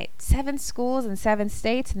superior tonight. 7 schools in 7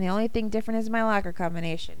 states, and the only thing different is my locker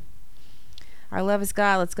combination. Our love is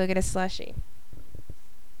God. Let's go get a slushie.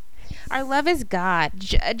 Our love is God.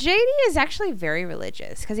 JD is actually very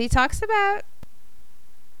religious because he talks about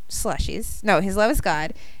slushies. No, his love is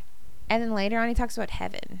God. And then later on he talks about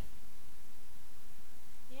heaven.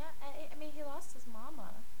 Yeah, I mean, he lost his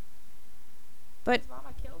mama. But His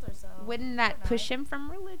mama killed herself. wouldn't that push him from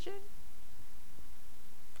religion?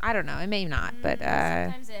 I don't know. It may not, but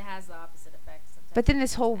sometimes it has the opposite effect. Sometimes but then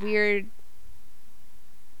this it's whole bad. weird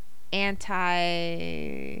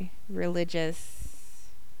anti-religious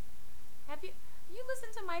Have you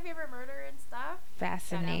listened to My Favorite Murder and stuff?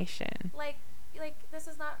 fascination. Like this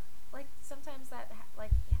is not like sometimes that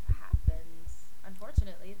happens.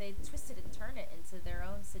 Unfortunately, they twist it and turn it into their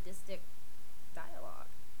own sadistic dialogue.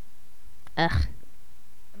 Ugh.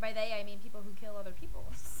 And by they, I mean people who kill other people.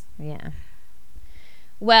 Yeah.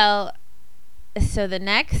 Well, so the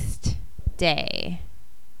next day,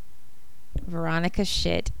 Veronica's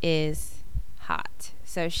shit is hot.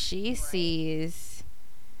 So she sees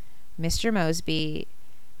Mr. Mosby.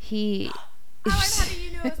 How do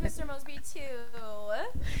you know it was Mr. Mosby too?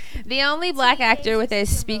 The only black actor with a Mr.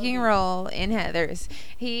 speaking Mosby. role in Heathers.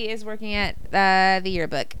 He is working at the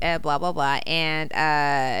yearbook, blah, blah, blah.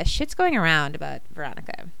 And shit's going around about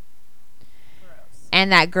Veronica. Gross.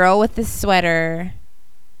 And that girl with the sweater,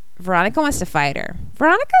 Veronica wants to fight her.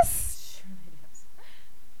 Veronica's Surely does.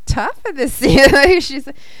 tough at this scene. She's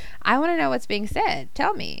like, I want to know what's being said.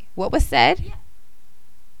 Tell me. What was said? Yeah.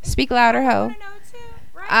 Speak louder, I ho. want to know too,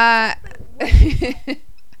 right?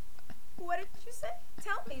 What did you say?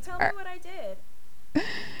 Tell me what I did.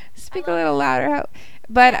 Speak I a love little it. louder, ho.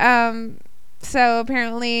 But so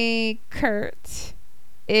apparently Kurt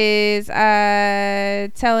is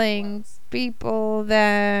telling Gross. people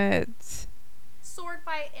that Sword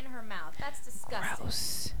fight in her mouth. That's disgusting.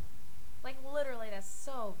 gross. Like literally, that's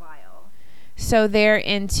so vile. So they're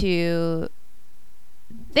into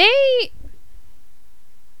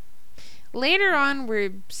later on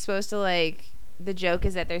we're supposed to like the joke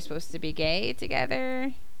is that they're supposed to be gay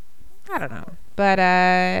together. I don't know. But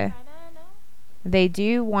I don't know. they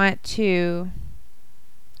do want to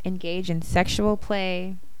engage in sexual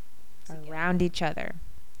play around each other.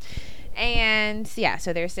 And yeah,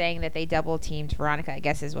 so they're saying that they double teamed Veronica, I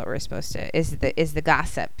guess is what we're supposed to is the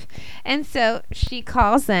gossip. And so she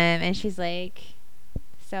calls them and she's like,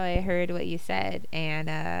 So I heard what you said, and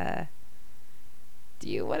do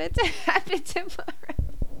you want it to happen tomorrow?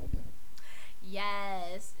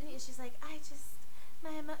 Yes. And she's like,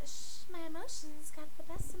 my emotions got the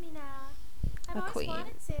best of me now. I've A always queen.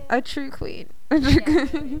 wanted to. A true queen. Yeah,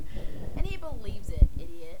 really. And he believes it,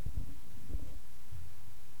 idiot.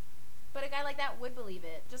 But a guy like that would believe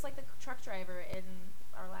it, just like the truck driver in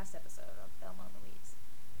our last episode of Thelma and Louise.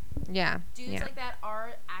 Yeah. Dudes yeah. like that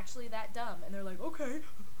are actually that dumb, and they're like, okay,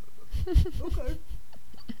 okay.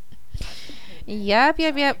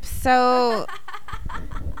 Yep. So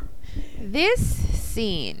this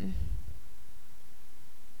scene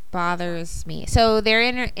bothers me. So they're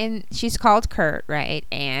in she's called Kurt, right?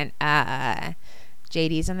 And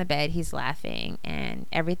JD's on the bed, he's laughing, and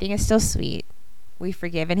everything is still sweet. We've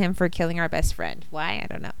forgiven him for killing our best friend. Why? I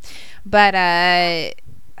don't know. But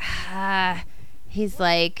he's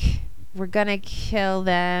like, we're gonna kill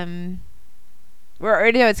them.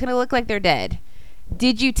 Or no, it's gonna look like they're dead.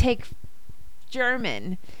 Did you take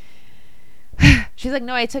German? She's like,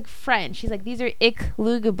 no, I took French. She's like, these are Ich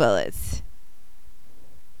Lüge bullets.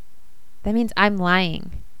 That means I'm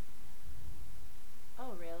lying.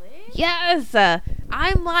 Oh, really? Yes,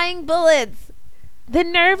 I'm lying bullets. The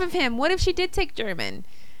nerve of him. What if she did take German?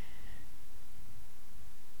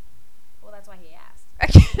 Well, that's why he asked.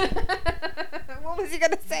 What was he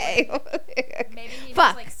gonna say? Maybe he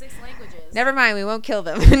Fuck. knows like 6 languages. Never mind. We won't kill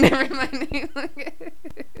them. Never mind.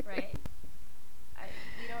 Right?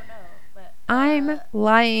 We don't know, but I'm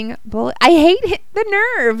lying bullet. I hate the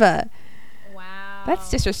nerve. wow. That's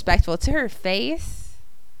disrespectful to her face.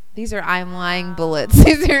 These are I'm lying bullets.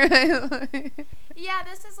 These are. Yeah,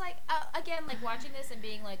 this is like again, like watching this and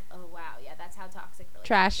being like, oh wow, yeah, that's how toxic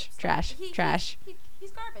relationships. Trash.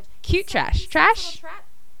 He's garbage. Cute trash. Trash.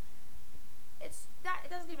 It's that. It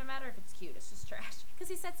doesn't even matter if it's cute. It's just trash because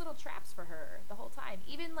he sets little traps for her the whole time.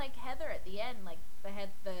 Even like Heather at the end, like the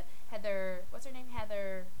Heather. What's her name?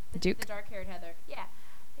 Heather. Duke. The dark-haired Heather. Yeah.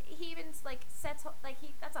 He even like sets like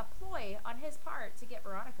that's a ploy on his part to get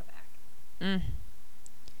Veronica back. Mm.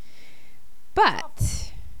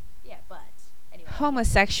 But Yeah, but anyway.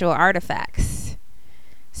 homosexual artifacts.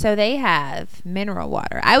 So they have mineral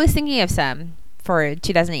water. I was thinking of some for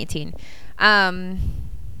 2018.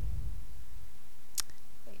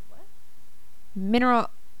 Wait, what?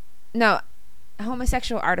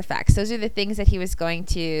 Homosexual artifacts. Those are the things that he was going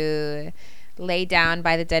to lay down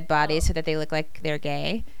by the dead bodies so that they look like they're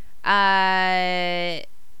gay. A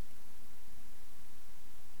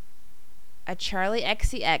Charlie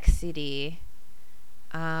XCX CD.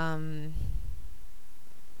 I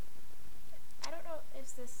don't know.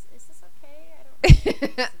 Is this okay? I don't know if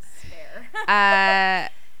this is fair.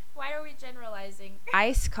 Why are we generalizing?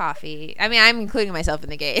 Iced coffee. I mean, I'm including myself in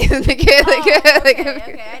the gay. Okay.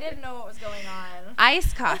 I didn't know what was going on.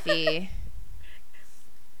 Iced coffee.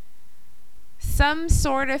 Some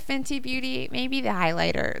sort of Fenty Beauty. Maybe the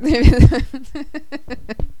highlighter.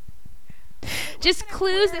 Just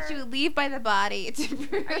clues that you leave by the body.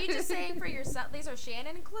 Are you just saying for yourself? These are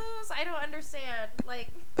Shannon clues? I don't understand. Like.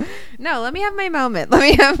 No, let me have my moment. Let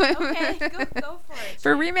me have my Okay, go for it.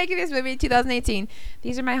 For remaking this movie in 2018,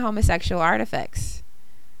 these are my homosexual artifacts.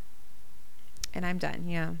 And I'm done.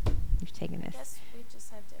 Yeah. You've taken this. I guess we just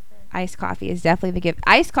have different. Iced coffee is definitely the gift.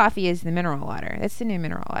 Iced coffee is the mineral water. That's the new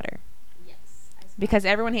mineral water. Yes. Because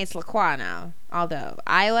everyone hates La Croix now. Although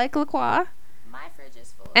I like La Croix. My fridge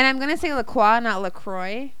is full. And I'm going to say La Croix, not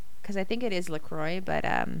LaCroix. Because I think it is LaCroix. But,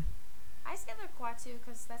 I say La Croix too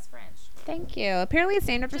because that's French. thank you. Apparently it's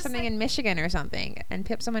named after Just something like- in Michigan or something. And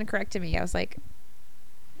someone corrected me. I was like,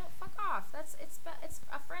 No, fuck off. It's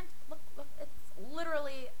a French. Look, it's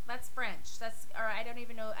literally that's French. Or I don't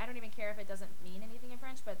even know. I don't even care if it doesn't mean anything in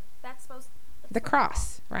French, but that's supposed. the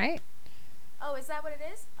cross, right? Oh, is that what it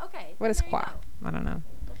is? Okay. What then is there you croix? go. I don't know.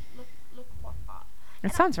 Look, croix.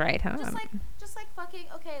 It sounds right, huh? Just like fucking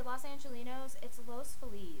Los Angelinos. It's Los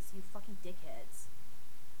Feliz. You fucking dickheads.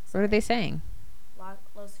 What are they saying? Los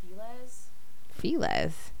Feliz.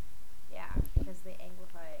 Feliz. Yeah, because they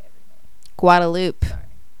anglify everything. Guadalupe. Sorry.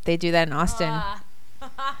 They do that in Austin.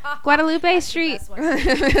 Guadalupe That's the Street. best one.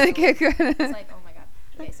 It's like, oh my god.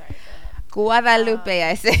 Okay, sorry. Go ahead. Guadalupe,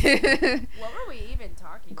 I say. What were we even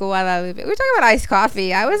talking about? Guadalupe. We were talking about iced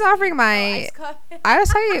coffee. I was offering my. Iced coffee. I was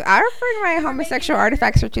telling you, I was offering my You were homosexual making it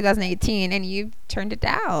artifacts for 2018, and you turned it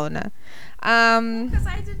down. Because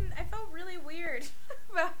I felt really weird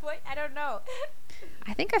about what, I don't know.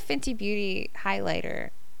 I think a Fenty Beauty highlighter,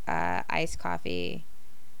 iced coffee.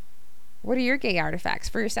 What are your gay artifacts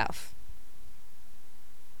for yourself?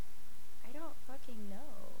 I don't fucking know.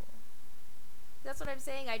 That's what I'm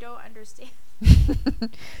saying. I don't understand.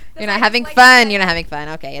 You're not having fun. You're not having fun.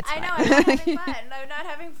 Okay, it's fine. I know. I'm not having fun. I'm not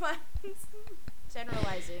having fun.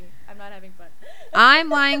 Generalizing. I'm not having fun. I'm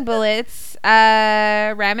lying bullets.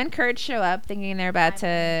 Ram and Kurt show up thinking they're about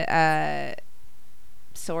to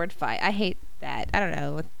sword fight. I hate that. I don't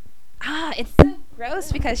know. It's so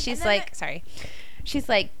gross because she's like, sorry. She's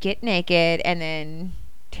like, get naked and then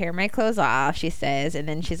tear my clothes off, she says. And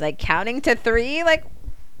then she's like counting to 3. Like,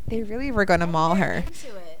 they really were going to maul her.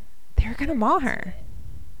 Into it. They were going to maul her.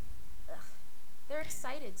 They're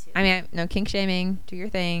excited to. I mean, no kink shaming. Do your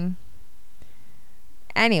thing.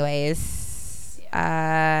 Anyways,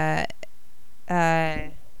 Jack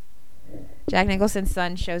Nicholson's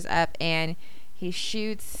son shows up and he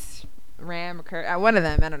shoots Ram or Kurt, one of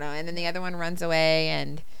them, I don't know, and then the other one runs away,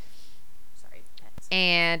 and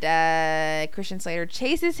Christian Slater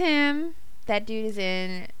chases him. That dude is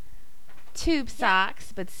in tube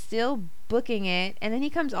socks, but still booking it, and then he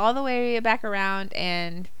comes all the way back around,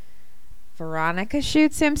 and Veronica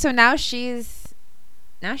shoots him. So now she's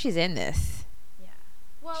in this.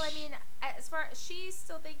 Well, I mean, as far she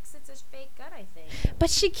still thinks it's a fake gun, I think.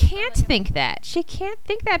 But she can't think that. She can't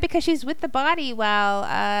think that because she's with the body while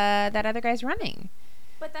that other guy's running.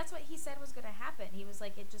 But that's what he said was going to happen. He was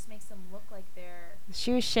like, it just makes them look like they're...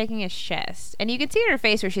 She was shaking his chest. And you can see in her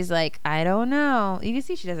face where she's like, I don't know. You can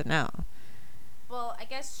see she doesn't know. Well, I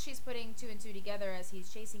guess she's putting 2 and 2 together as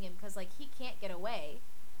he's chasing him because, like, he can't get away.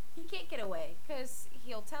 He can't get away because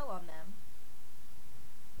he'll tell on them.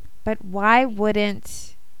 But why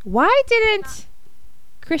didn't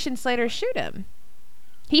Christian Slater shoot him?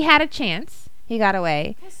 He had a chance. He got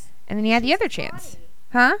away. And then he had the other chance.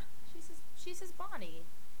 Huh? She's his Bonnie.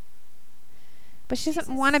 But she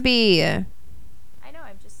doesn't want to be. I know,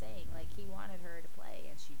 I'm just saying. Like, he wanted her to play,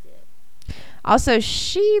 and she did. Also,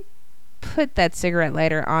 she put that cigarette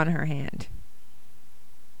lighter on her hand.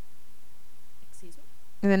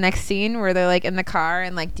 In the next scene where they're like in the car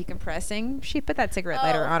and like decompressing, she put that cigarette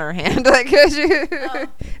lighter on her hand, like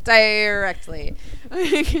directly.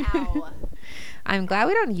 Ow. I'm glad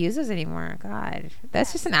we don't use those anymore. God,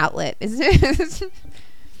 that's just an outlet, isn't it? Stop.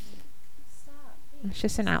 It's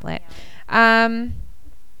just an outlet.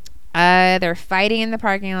 They're fighting in the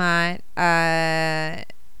parking lot.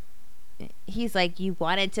 He's like, "You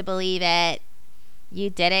wanted to believe it.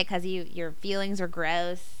 You did it because your feelings were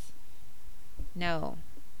gross." No.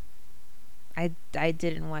 I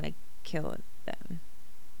didn't want to kill them.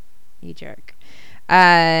 You jerk.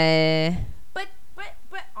 But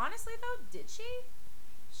honestly though, did she?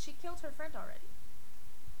 She killed her friend already.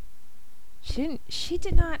 She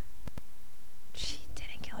didn't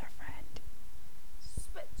kill her friend.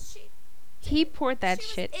 But he poured that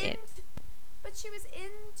shit in. But she was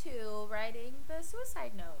into writing the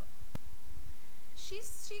suicide note. She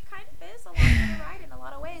kind of is along for the ride in a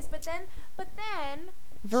lot of ways, but then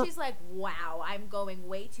she's like, wow, I'm going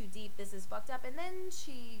way too deep. This is fucked up. And then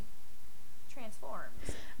she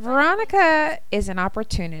transforms. Veronica is an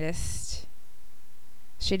opportunist.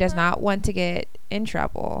 She does not want to get in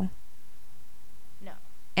trouble. No.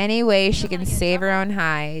 Any way she can save her own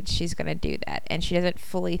hide, she's going to do that. And she doesn't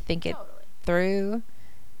fully think it through.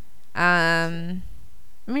 I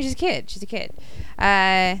mean, she's a kid. She's a kid.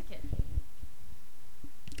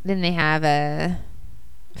 Then they have a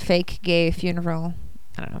fake gay funeral.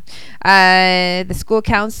 I don't know. The school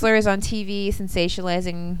counselor is on TV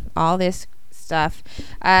sensationalizing all this stuff.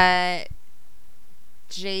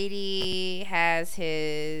 JD has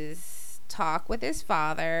his talk with his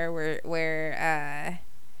father where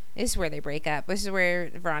this is where they break up. This is where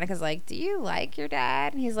Veronica's like, do you like your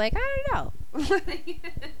dad? And he's like, I don't know.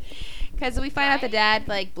 Because we find out the dad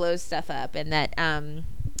like blows stuff up and that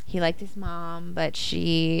he liked his mom, but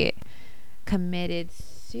she committed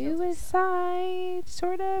suicide,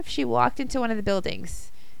 sort of. She walked into one of the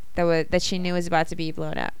buildings that she knew was about to be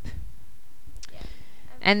blown up. Yeah.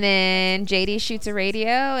 And then JD shoots a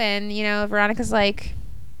radio, and Veronica's like,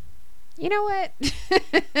 you know what?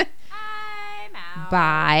 I'm out.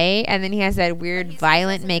 Bye. And then he has that weird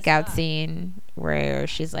violent makeout scene where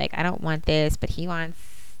she's like, I don't want this, but he wants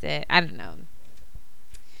it. I don't know.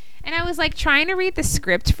 And I was like trying to read the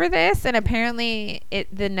script for this, and apparently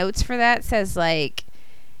the notes for that says like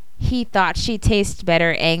he thought she tastes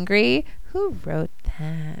better angry. Who wrote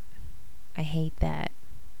that? I hate that.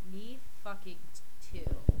 Me fucking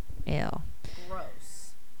too. Ew.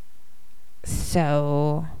 Gross.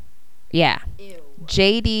 So, yeah. Ew.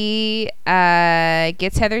 JD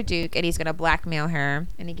gets Heather Duke, and he's gonna blackmail her,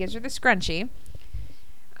 and he gives her the scrunchie.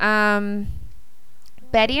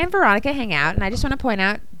 Betty and Veronica hang out, and I just want to point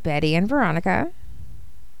out Betty and Veronica.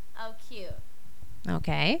 Oh, cute.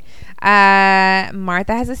 Okay.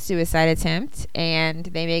 Martha has a suicide attempt, and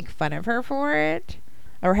they make fun of her for it.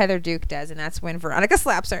 Or Heather Duke does, and that's when Veronica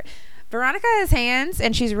slaps her. Veronica has hands,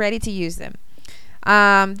 and she's ready to use them.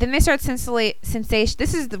 Then they start sensation.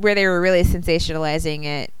 This is where they were really sensationalizing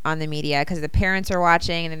it on the media because the parents are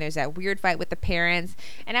watching, and then there's that weird fight with the parents.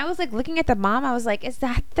 And I was like looking at the mom. I was like, "Is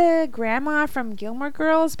that the grandma from Gilmore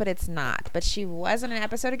Girls?" But it's not. But she was on an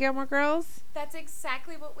episode of Gilmore Girls. That's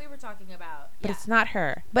exactly what we were talking about. But it's not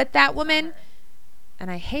her. But that woman,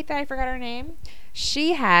 and I hate that I forgot her name.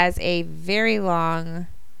 She has a very long,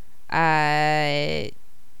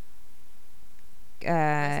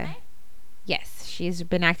 Resume? yes, she's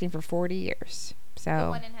been acting for 40 years. So The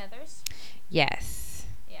one in Heather's? yes.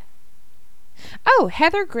 Yeah. Oh,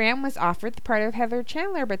 Heather Graham was offered the part of Heather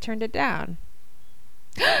Chandler but turned it down.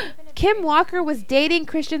 Kim Walker was dating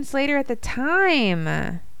Christian Slater at the time.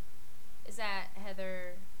 Is that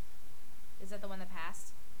Heather? Is that the one that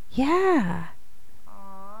passed? Yeah.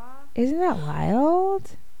 Aww. Isn't that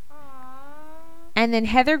wild? Aww. And then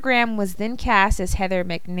Heather Graham was then cast as Heather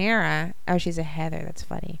McNamara. Oh, she's a Heather. That's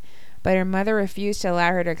funny. But her mother refused to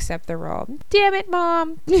allow her to accept the role. Damn it,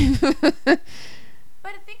 Mom. But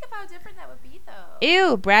think of how different that would be, though.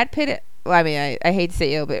 Ew, Brad Pitt. Well, I mean, I hate to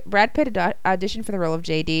say ew, but Brad Pitt auditioned for the role of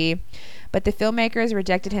JD, but the filmmakers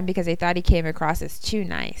rejected him because they thought he came across as too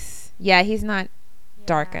nice. Yeah, he's not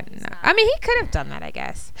dark enough. I mean, he could have done that, I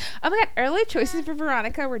guess. Oh my God, early choices for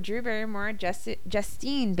Veronica were Drew Barrymore,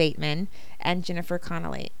 Justine Bateman, and Jennifer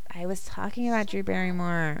Connelly. I was talking about Drew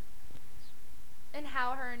Barrymore. And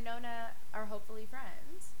how her and Nona are hopefully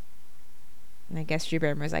friends. And I guess Drew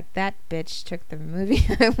Barrymore's like, that bitch took the movie.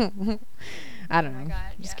 I don't know. God,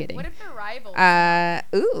 Just kidding. What if they're rivals?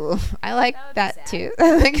 Ooh, I like That that would too.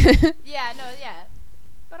 Yeah, no, yeah.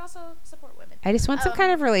 But also support women. I just want some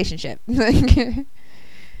kind of relationship.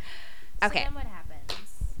 So Okay. then what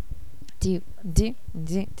happens? Do.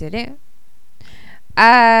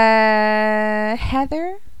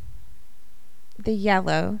 Heather, the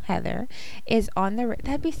yellow Heather, is on the.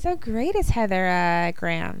 That'd be so great as Heather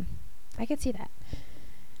Graham. I could see that.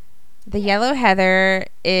 The yellow Heather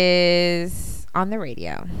is on the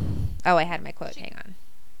radio. Oh, I had my quote. Hang on.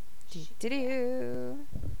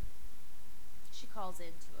 She calls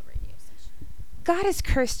into a radio station. God has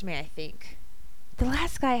cursed me, I think. The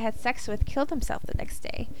last guy I had sex with killed himself the next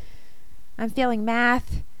day. I'm failing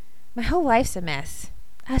math. My whole life's a mess.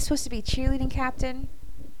 I was supposed to be cheerleading captain.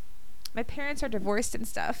 My parents are divorced and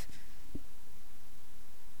stuff.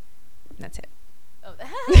 That's it. Oh.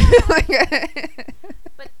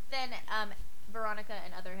 But then Veronica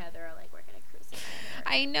and other Heather are like, we're going to crucify her.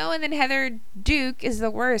 I know, and then Heather Duke is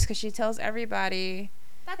the worst because she tells everybody.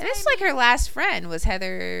 That's And what it's I like her mean. last friend was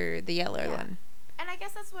Heather, the yellow Yeah. one. And I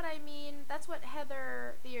guess that's what I mean. That's what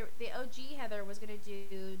Heather, the OG Heather, was going to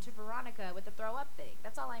do to Veronica with the throw up thing.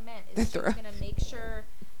 That's all I meant. The Is she was throw- going to make sure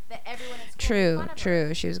that everyone at school made True, fun of her.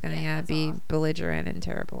 true. She was going to that's be all. belligerent and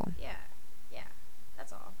terrible. Yeah,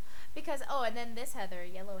 that's all. Because, and then this Heather,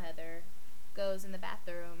 yellow Heather, goes in the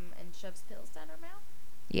bathroom and shoves pills down her mouth.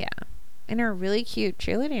 Yeah. In her really cute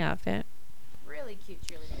cheerleading outfit. Really cute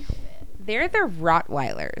cheerleading outfit. They're the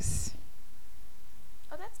Rottweilers.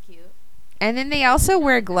 Oh, that's cute. And then they also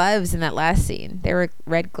wear gloves in that last scene. They were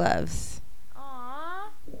red gloves. Aww.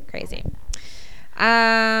 Crazy.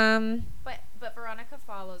 But Veronica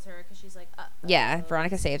follows her because she's like, Yeah,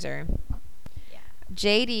 Veronica saves her. Yeah.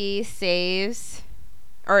 JD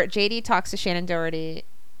talks to Shannon Doherty,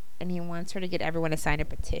 and he wants her to get everyone to sign a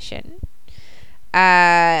petition.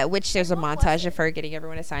 Which there's a What was montage of it? her getting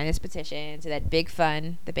everyone to sign this petition so that Big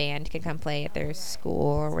Fun, the band, can come play at their right. school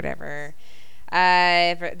or whatever.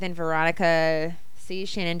 Then Veronica sees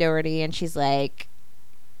Shannon Doherty, and she's like,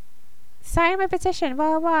 sign my petition,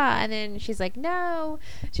 blah, blah, blah. And then she's like, no.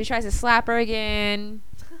 She tries to slap her again.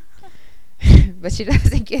 But she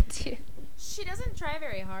doesn't get to. She doesn't try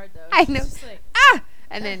very hard, though. I She's know. just like,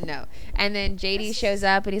 And then no. And then JD shows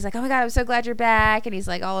up, and he's like, oh my God, I'm so glad you're back. And he's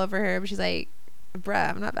like all over her. But she's like, bruh,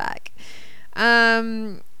 I'm not back.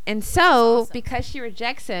 And so, awesome. because she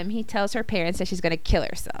rejects him, he tells her parents that she's going to kill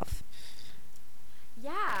herself.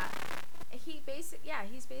 yeah.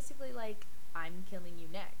 He's basically like, I'm killing you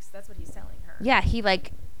next. That's what he's telling her. Yeah, he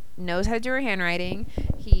like knows how to do her handwriting.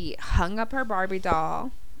 He hung up her Barbie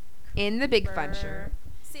doll in the Big Fun shirt.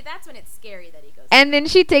 See, that's when it's scary that he goes. And then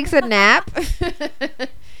she takes a nap. I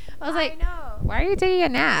was like, I know. why are you taking a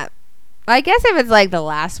nap? I guess if it's like the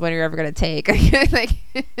last one you're ever going to take. Like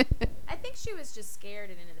I think she was just scared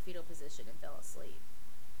and in a fetal position and fell asleep.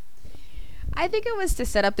 I think it was to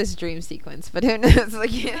set up this dream sequence, but who knows?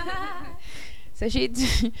 Like, So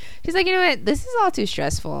she's like, you know what? This is all too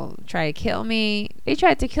stressful. Try to kill me. They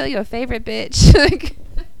tried to kill your favorite bitch. Like,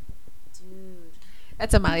 Dude.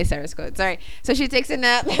 that's a Miley Cyrus quote. Sorry. So she takes a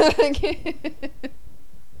nap.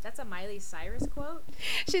 That's a Miley Cyrus quote?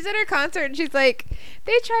 She's at her concert and she's like,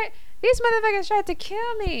 these motherfuckers tried to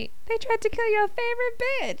kill me. They tried to kill your favorite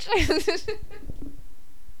bitch.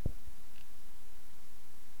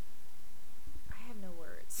 I have no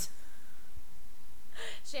words.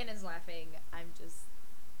 Shannon's laughing. I'm just...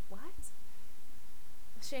 What?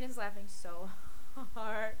 Shannon's laughing so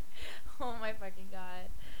hard. Oh my fucking god.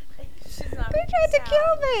 She's not They tried to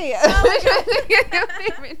kill me. Oh my God. They tried to kill your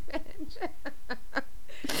favorite bitch.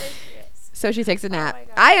 Yes. So she takes a nap. my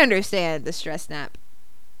God. I understand the stress nap.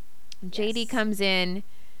 JD Yes. comes in.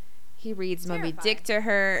 He reads Moby Terrifying. Dick to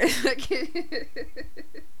her.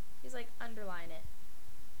 He's like, underline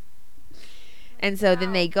it. And so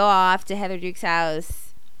then they go off to Heather Duke's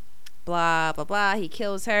house. Blah, blah, blah. He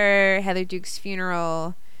kills her. Heather Duke's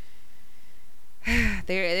funeral.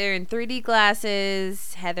 They're in 3D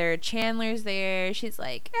glasses. Heather Chandler's there. She's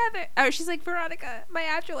like, she's like, Veronica, my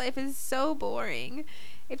afterlife is so boring.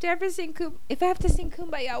 If I have to sing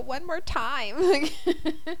Kumbaya one more time.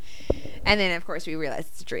 And then, of course, we realize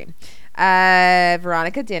it's a dream.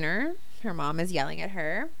 Veronica dinner. Her mom is yelling at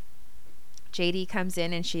her. JD comes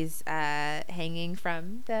in and she's hanging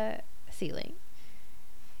from the ceiling.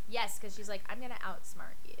 Yes, because she's like, I'm going to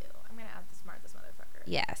outsmart you. I'm going to outsmart this motherfucker.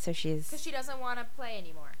 Yeah, so she's Because she doesn't want to play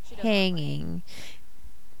anymore. She doesn't hanging.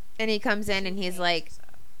 And he comes in and he's wanna play.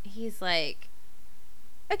 he's like,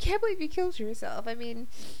 I can't believe you killed yourself. I mean,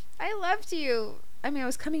 I loved you. I mean, I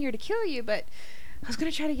was coming here to kill you, but I was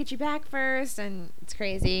going to try to get you back first. And it's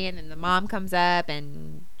crazy. And then the mom comes up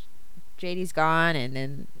and JD's gone. And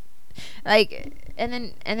then and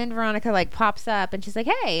then Veronica like pops up and she's like,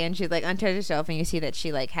 hey, and she like unties herself and you see that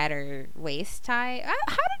she like had her waist tie.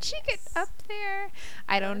 How did she get up there?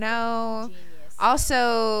 I don't know. Genius.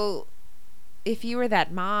 Also, if you were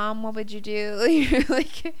that mom, what would you do? You're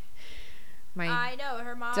like, my I know,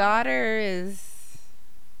 her mom. daughter is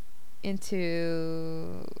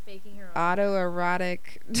into Faking her own autoerotic,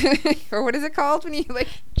 or what is it called when you like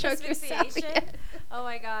choke yourself? asphyxiation. Yeah. Oh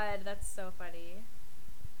my god, that's so funny.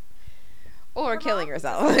 Or Her killing mom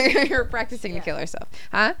herself. doesn't- You're practicing Yeah. to kill herself.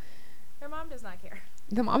 Huh? Her mom does not care.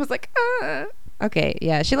 The mom was like, okay,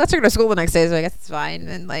 yeah. She lets her go to school the next day, so I guess it's fine.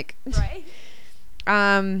 And like, Right?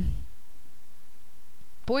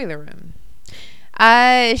 boiler room.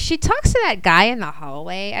 She talks to that guy in the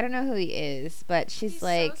hallway. I don't know who he is, but she's He's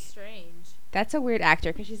like, so strange. that's a weird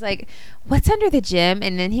actor because she's like, what's under the gym?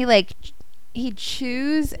 And then he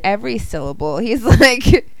chews every syllable. He's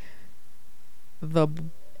like, the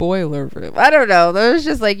boiler room. I don't know. There was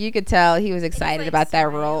just like, you could tell he was excited like, about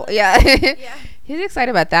that role. smiling. Yeah. Yeah. He was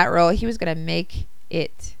excited about that role. He was going to make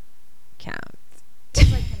it count.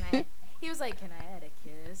 He was like, can I add a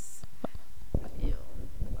kiss? Ew.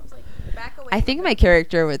 I was like, back away. I from think the- my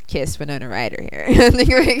character would kiss Winona Ryder here. I think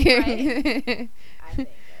I think that's what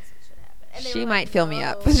should happen. And they she were might like, fill me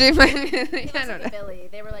up. no. She might. He I looks don't like know. a Billy.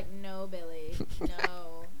 They were like, no, Billy.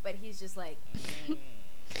 No. But he's just like, whatever.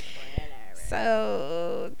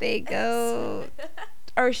 So they go,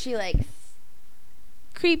 or she like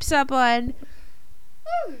creeps up on.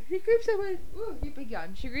 Oh, she creeps up on. Oh, you big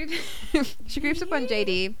yawn. She creeps. She creeps up on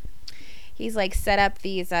JD. He's like set up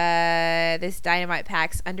these this dynamite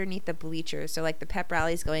packs underneath the bleachers, so like the pep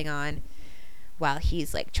rally's going on, while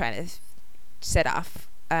he's like trying to set off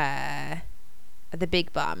the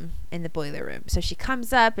big bomb in the boiler room. So she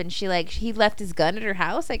comes up and he left his gun at her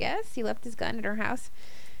house. I guess he left his gun at her house.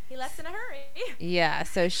 He left in a hurry. Yeah,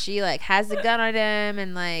 so she like has the gun on him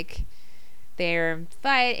and like they're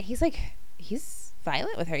he's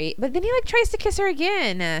violent with her, but then he like tries to kiss her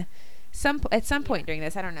again at some point during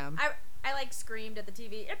this. I don't know. I like screamed at the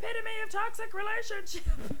TV, epitome of toxic relationship.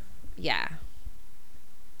 Yeah.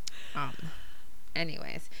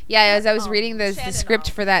 Anyways, yeah, as I was reading the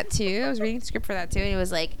script for that too, and it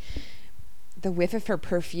was like the whiff of her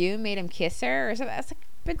perfume made him kiss her or something. I was like,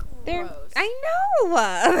 but they're, Gross. I know.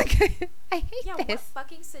 Like, I hate Yeah, what this.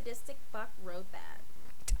 fucking sadistic fuck wrote that?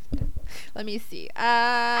 Let me see.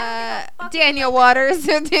 I don't give a fuck Daniel about Waters.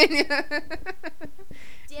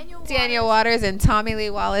 Daniel Waters and Tommy Lee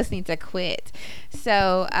Wallace need to quit.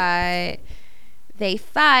 So they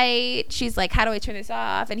fight. She's like, how do I turn this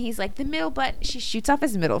off? And he's like, the middle button. She shoots off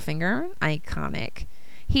his middle finger. Iconic.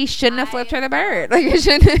 He shouldn't have flipped her the bird. Like, it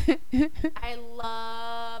shouldn't. I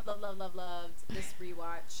loved this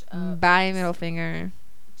rewatch of Bye, middle finger.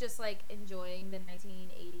 just like enjoying the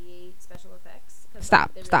 1988 special effects. 'Cause, Stop,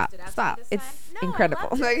 like, they really stop, stood out to me stop. this It's time. No, I incredible.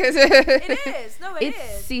 loved Like, it. It is. No, it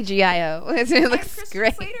it's is. CGIO. It And looks Christian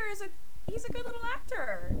great. Slater he's a good little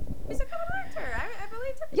actor. He's a good little actor. I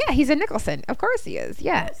believe it. Yeah, he's a Nicholson. Of course he is.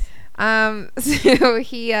 Yeah. Yes. So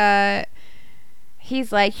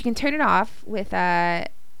he's like, you can turn it off with the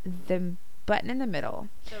button in the middle.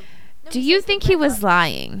 No, Do he you says the think he red was button.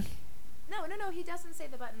 lying? No. He doesn't say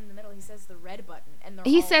the button in the middle. He says the red button, and they're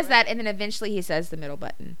He all says red. that, and then eventually he says the middle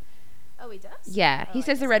button. Oh, he does. Yeah, Oh, he I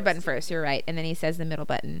says the guess red I button was first. stupid. You're right, and then he says the middle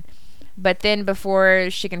button. But then before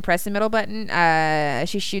she can press the middle button,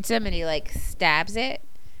 she shoots him, and he like stabs it,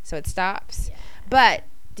 so it stops. Yeah. But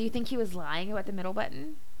do you think he was lying about the middle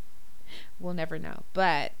button? We'll never know.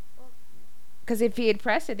 But Well, because if he had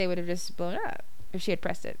pressed it, they would have just blown up. If she had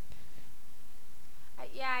pressed it,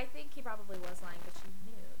 I think he probably was lying, but she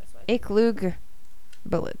knew. That's why. Ich lüge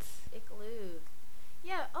bullets. Ich lüge.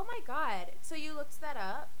 Yeah. Oh my God. So you looked that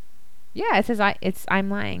up? Yeah, it says I'm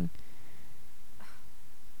lying.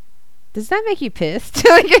 Does that make you pissed?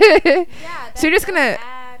 Like, Yeah. So you're just does gonna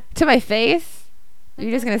add to my face? That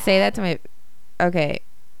You're just does gonna say that add to my? Okay.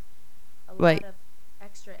 a like- lot of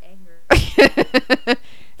extra anger.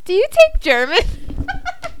 Do you take German?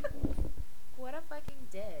 What a fucking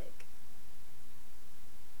dick.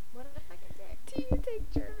 What a fucking dick. Do you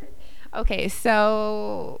take German? Okay,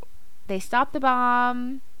 so they stop the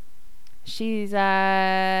bomb. She's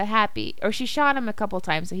happy, or she shot him a couple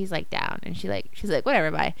times, so he's like down, and she's like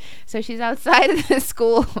whatever, bye. So she's outside of the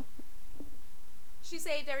school. She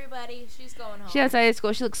saved everybody. She's going home. She's outside of the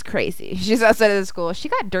school. She looks crazy. She's outside of the school. She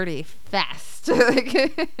got dirty fast. Like,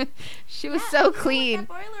 she was so you know what, clean. that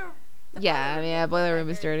boiler, the Yeah, I mean, yeah, didn't boiler look room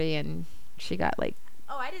that is dirty, and she got like,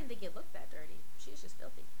 Oh, I didn't think it looked that dirty. She was just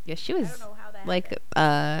filthy. yeah, she I was don't know how that like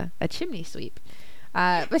happened. a chimney sweep.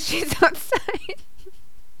 But she's outside.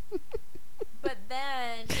 But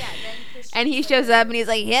then Christian And he shows up and he's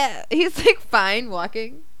like, yeah. He's like, fine,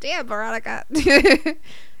 walking. Damn, Veronica.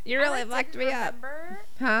 You really fucked me up.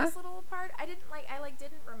 Huh? This little part. I didn't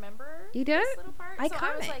remember. You This didn't? little part. So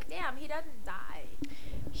I was Iconic. like, damn, he doesn't die.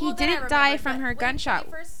 He Well, then I didn't die remembered, from but her when gunshot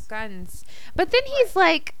he first- guns. But then he's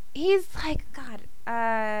like, God,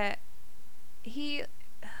 he,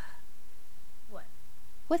 What?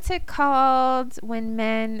 what's it called when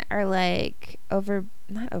men are like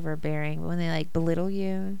not overbearing, but when they like belittle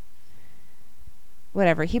you?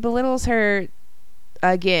 Whatever. He belittles her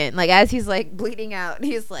again. Like as he's like bleeding out,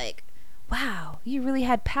 he's like, wow, you really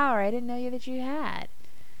had power. I didn't know that you had.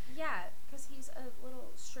 Yeah, because he's a little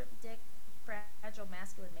strip dick, fragile,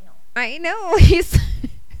 masculine male. I know. He's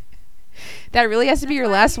that really has to be That's your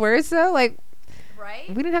why last he's- words though? Like Right?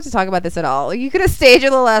 we didn't have to talk about this at all. Like, you could have staged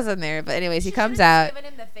your little lesson there. But anyways, he She comes should've out. just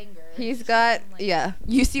given him the finger. He's She got should've been like- yeah.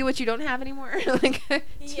 You see what you don't have anymore. Like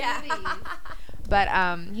Yeah. titties.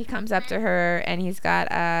 But he comes up to her and he's got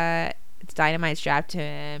it's dynamite strapped to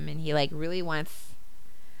him, and he like really wants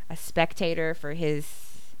a spectator for his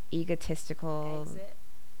egotistical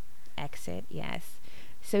exit. Yes.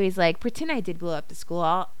 So he's like, pretend I did blow up the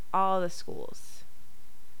school, all the schools.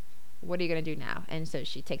 What are you gonna do now? And so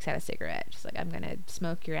she takes out a cigarette. She's like, I'm gonna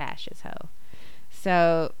smoke your ashes, ho.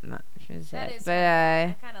 So she was That is but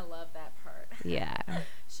I kind of love that part. yeah.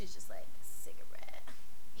 She's just like, cigarette.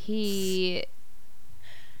 He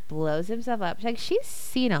blows himself up. Like, she's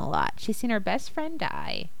seen a lot. She's seen her best friend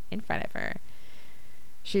die in front of her.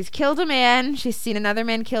 She's killed a man. She's seen another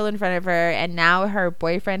man killed in front of her. And now her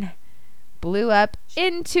boyfriend blew up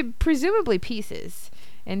into presumably pieces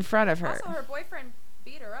in front of her. Also, her boyfriend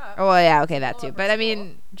beat her up. Oh, yeah, okay, that Blew too. up her But I school.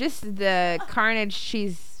 mean, just the carnage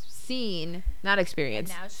she's seen, not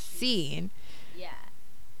experienced, now she's- seen. Yeah.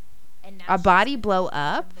 And now A she's body gonna blow watch him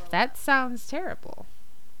up? blow That up. sounds terrible.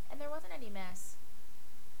 And there wasn't any mess.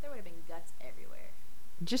 There would have been guts everywhere.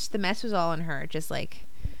 Just the mess was all on her, just like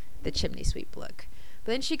the chimney sweep look.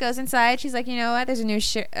 But then she goes inside. She's like, you know what? There's a new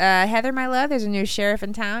Heather, my love. There's a new sheriff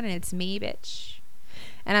in town, and it's me, bitch.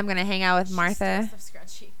 And I'm gonna hang out with She Martha. still stuff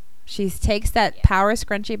scrunchy. She takes that Yeah. power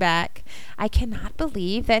scrunchie back. I cannot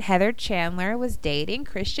believe that Heather Chandler was dating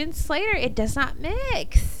Christian Slater. It does not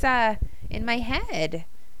mix in my head.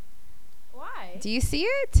 Why? Do you see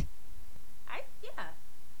it? Yeah.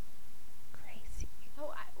 Crazy.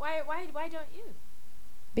 Oh, why don't you?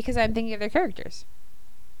 Because I'm thinking of their characters.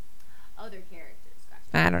 Other characters.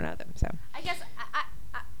 Gotcha. I don't know them, so. I guess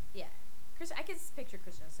yeah. I can picture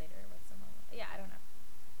Christian Slater with someone. Yeah, I don't know.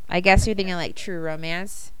 I guess you're thinking like True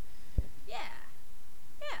Romance. Yeah.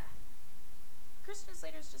 Yeah. Christian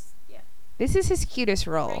Slater's just This is his cutest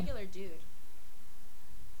role. regular dude.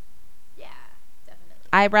 Yeah, definitely.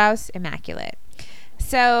 Eyebrows immaculate.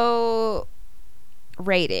 So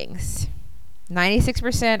ratings.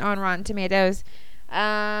 96% on Rotten Tomatoes.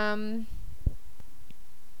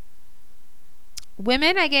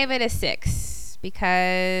 Women, I gave it a 6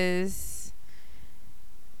 because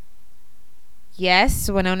yes,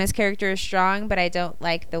 Winona's character is strong, but I don't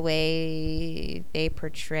like the way they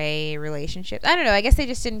portray relationships. I don't know. I guess they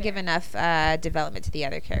just didn't give enough development to the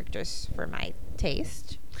other characters for my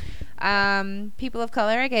taste. People of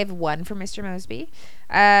color, I gave 1 for Mr. Mosby.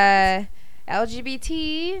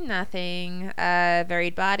 LGBT, nothing.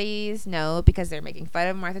 Varied bodies, no, because they're making fun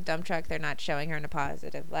of Martha Dumptruck. They're not showing her in a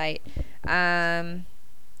positive light.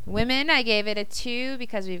 Women, I gave it a 2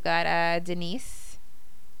 because we've got Denise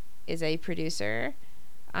is a producer.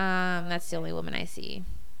 That's the only woman I see.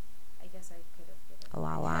 I guess I could have given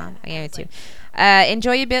Lala. I gave it 2.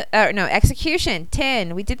 Execution,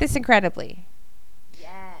 10. We did this incredibly.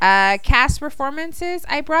 Cast performances,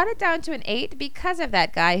 I brought it down to an 8 because of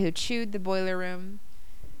that guy who chewed the boiler room.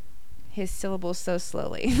 His syllables so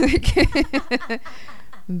slowly.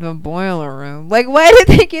 The boiler room. Like, why did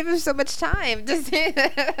they give him so much time to say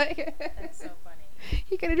that? That's so funny.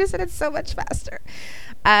 He could have just said it so much faster.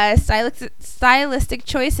 Stylistic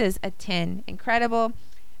choices, a 10. Incredible.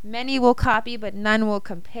 Many will copy, but none will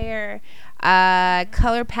compare.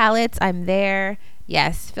 Color palettes, I'm there.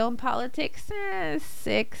 Yes, film politics,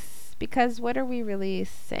 6, because what are we really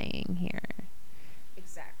saying here?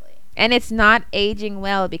 Exactly. And it's not aging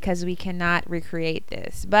well because we cannot recreate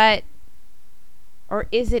this. Or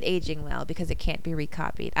is it aging well because it can't be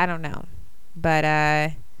recopied? I don't know. But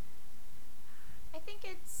I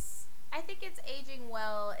think it's aging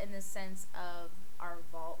well in the sense of our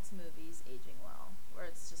vault movies aging well, where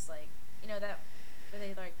it's just like, that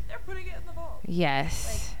where they're putting it in the vault.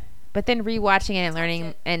 Yes. But then rewatching it and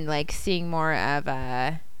learning and like seeing more of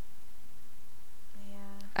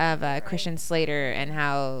Christian Slater and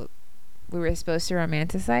how we were supposed to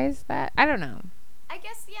romanticize that. I don't know. I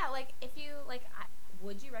guess like if you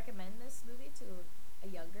would you recommend this movie to a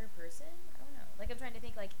younger person? I don't know. Like I'm trying to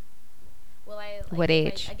think will I what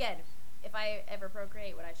age? If I ever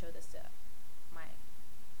procreate, would I show this to my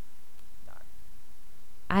dog?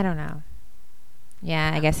 I don't know.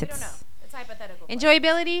 Yeah, I guess we don't know. It's hypothetical.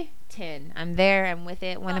 Enjoyability, 10. I'm there. I'm with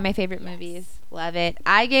it. One of my favorite movies. Love it.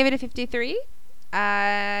 I gave it a 53. You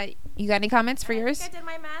got any comments for yours? I think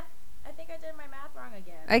I did my math wrong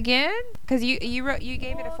again. Again? Because you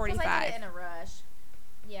gave it a 45. I did it in a rush.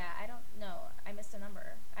 Yeah, I don't know. I missed a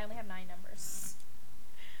number. I only have 9 numbers.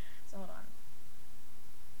 So hold on.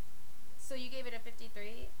 So you gave it a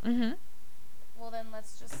 53? Mm-hmm. Well, then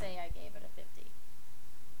let's just say I gave it a 50.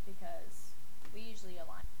 Because we usually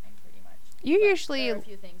align pretty much. There are a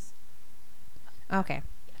few things. Okay.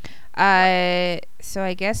 Yeah. So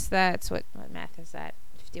I guess that's what math is that?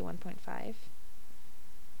 51.5?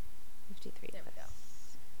 53. There we go.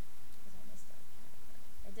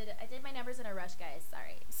 I did my numbers in a rush, guys.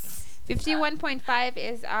 Sorry. 51.5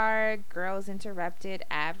 is our Girls Interrupted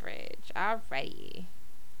average. Alrighty.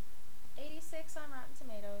 86 on Rotten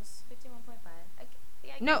Tomatoes.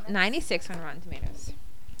 51.5. No, 96 on Rotten Tomatoes.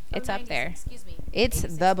 It's up there. Excuse me. It's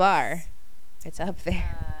the bar. It's up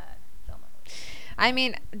there. I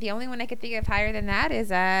mean, the only one I could think of higher than that is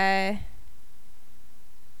that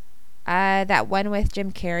one with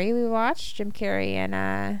Jim Carrey we watched. Jim Carrey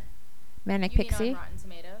and Manic Pixie. On Rotten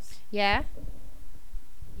Tomatoes? Yeah.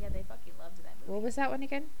 Yeah, they fucking loved that movie. What was that one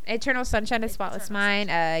again? Eternal Sunshine of the Spotless Mind.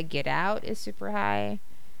 Get Out is super high.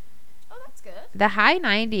 Oh, that's good. The high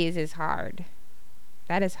 90s is hard.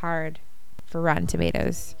 That is hard for Rotten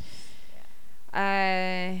Tomatoes.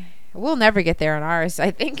 Yeah. We'll never get there on ours,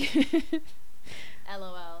 I think.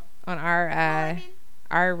 LOL. On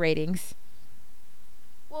our ratings.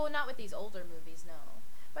 Well, not with these older movies, no.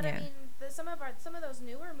 But I mean, some of those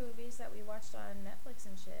newer movies that we watched on Netflix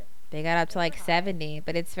and shit. They got up to like 70,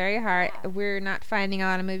 but it's very hard. Yeah. We're not finding a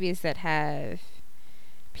lot of movies that have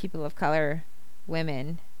people of color,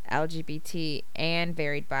 women, LGBT, and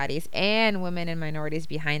varied bodies, and women and minorities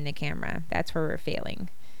behind the camera. That's where we're failing.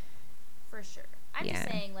 For sure. I'm just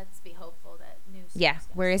saying, let's be hopeful that new. Yeah.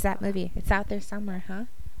 Where is that movie? It's out there somewhere, huh?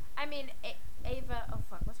 I mean, Ava. Oh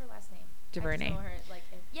fuck, what's her last name? DuVernay. I just know her,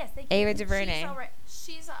 yes, thank you. Ava DuVernay.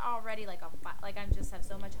 She's already like I just have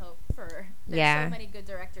so much hope for her. There's so many good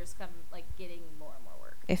directors getting more and more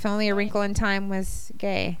work. If only A Wrinkle in Time was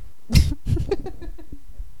gay.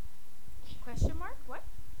 Question mark? What?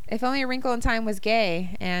 If only A Wrinkle in Time was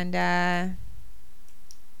gay and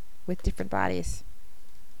with different bodies.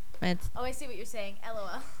 I see what you're saying.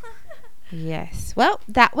 LOL. Yes. Well,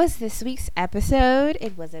 that was this week's episode.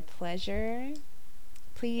 It was a pleasure.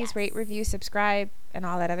 Please rate, review, subscribe, and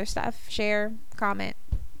all that other stuff. Share, comment.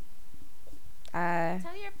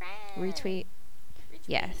 Tell your friends. Retweet.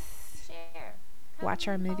 Yes. Share. Watch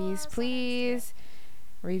our Follow movies, us on please.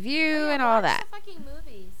 Instagram. Review Yeah, and all watch that. the fucking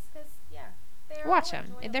movies, 'cause, yeah, they're Watch all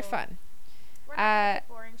them. They're enjoyable. fun. We're not gonna pick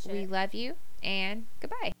boring shit. We love you, and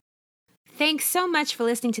goodbye. Thanks so much for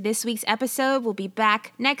listening to this week's episode. We'll be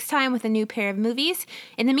back next time with a new pair of movies.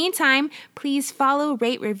 In the meantime, please follow,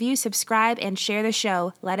 rate, review, subscribe, and share the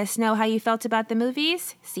show. Let us know how you felt about the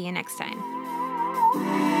movies. See you next time.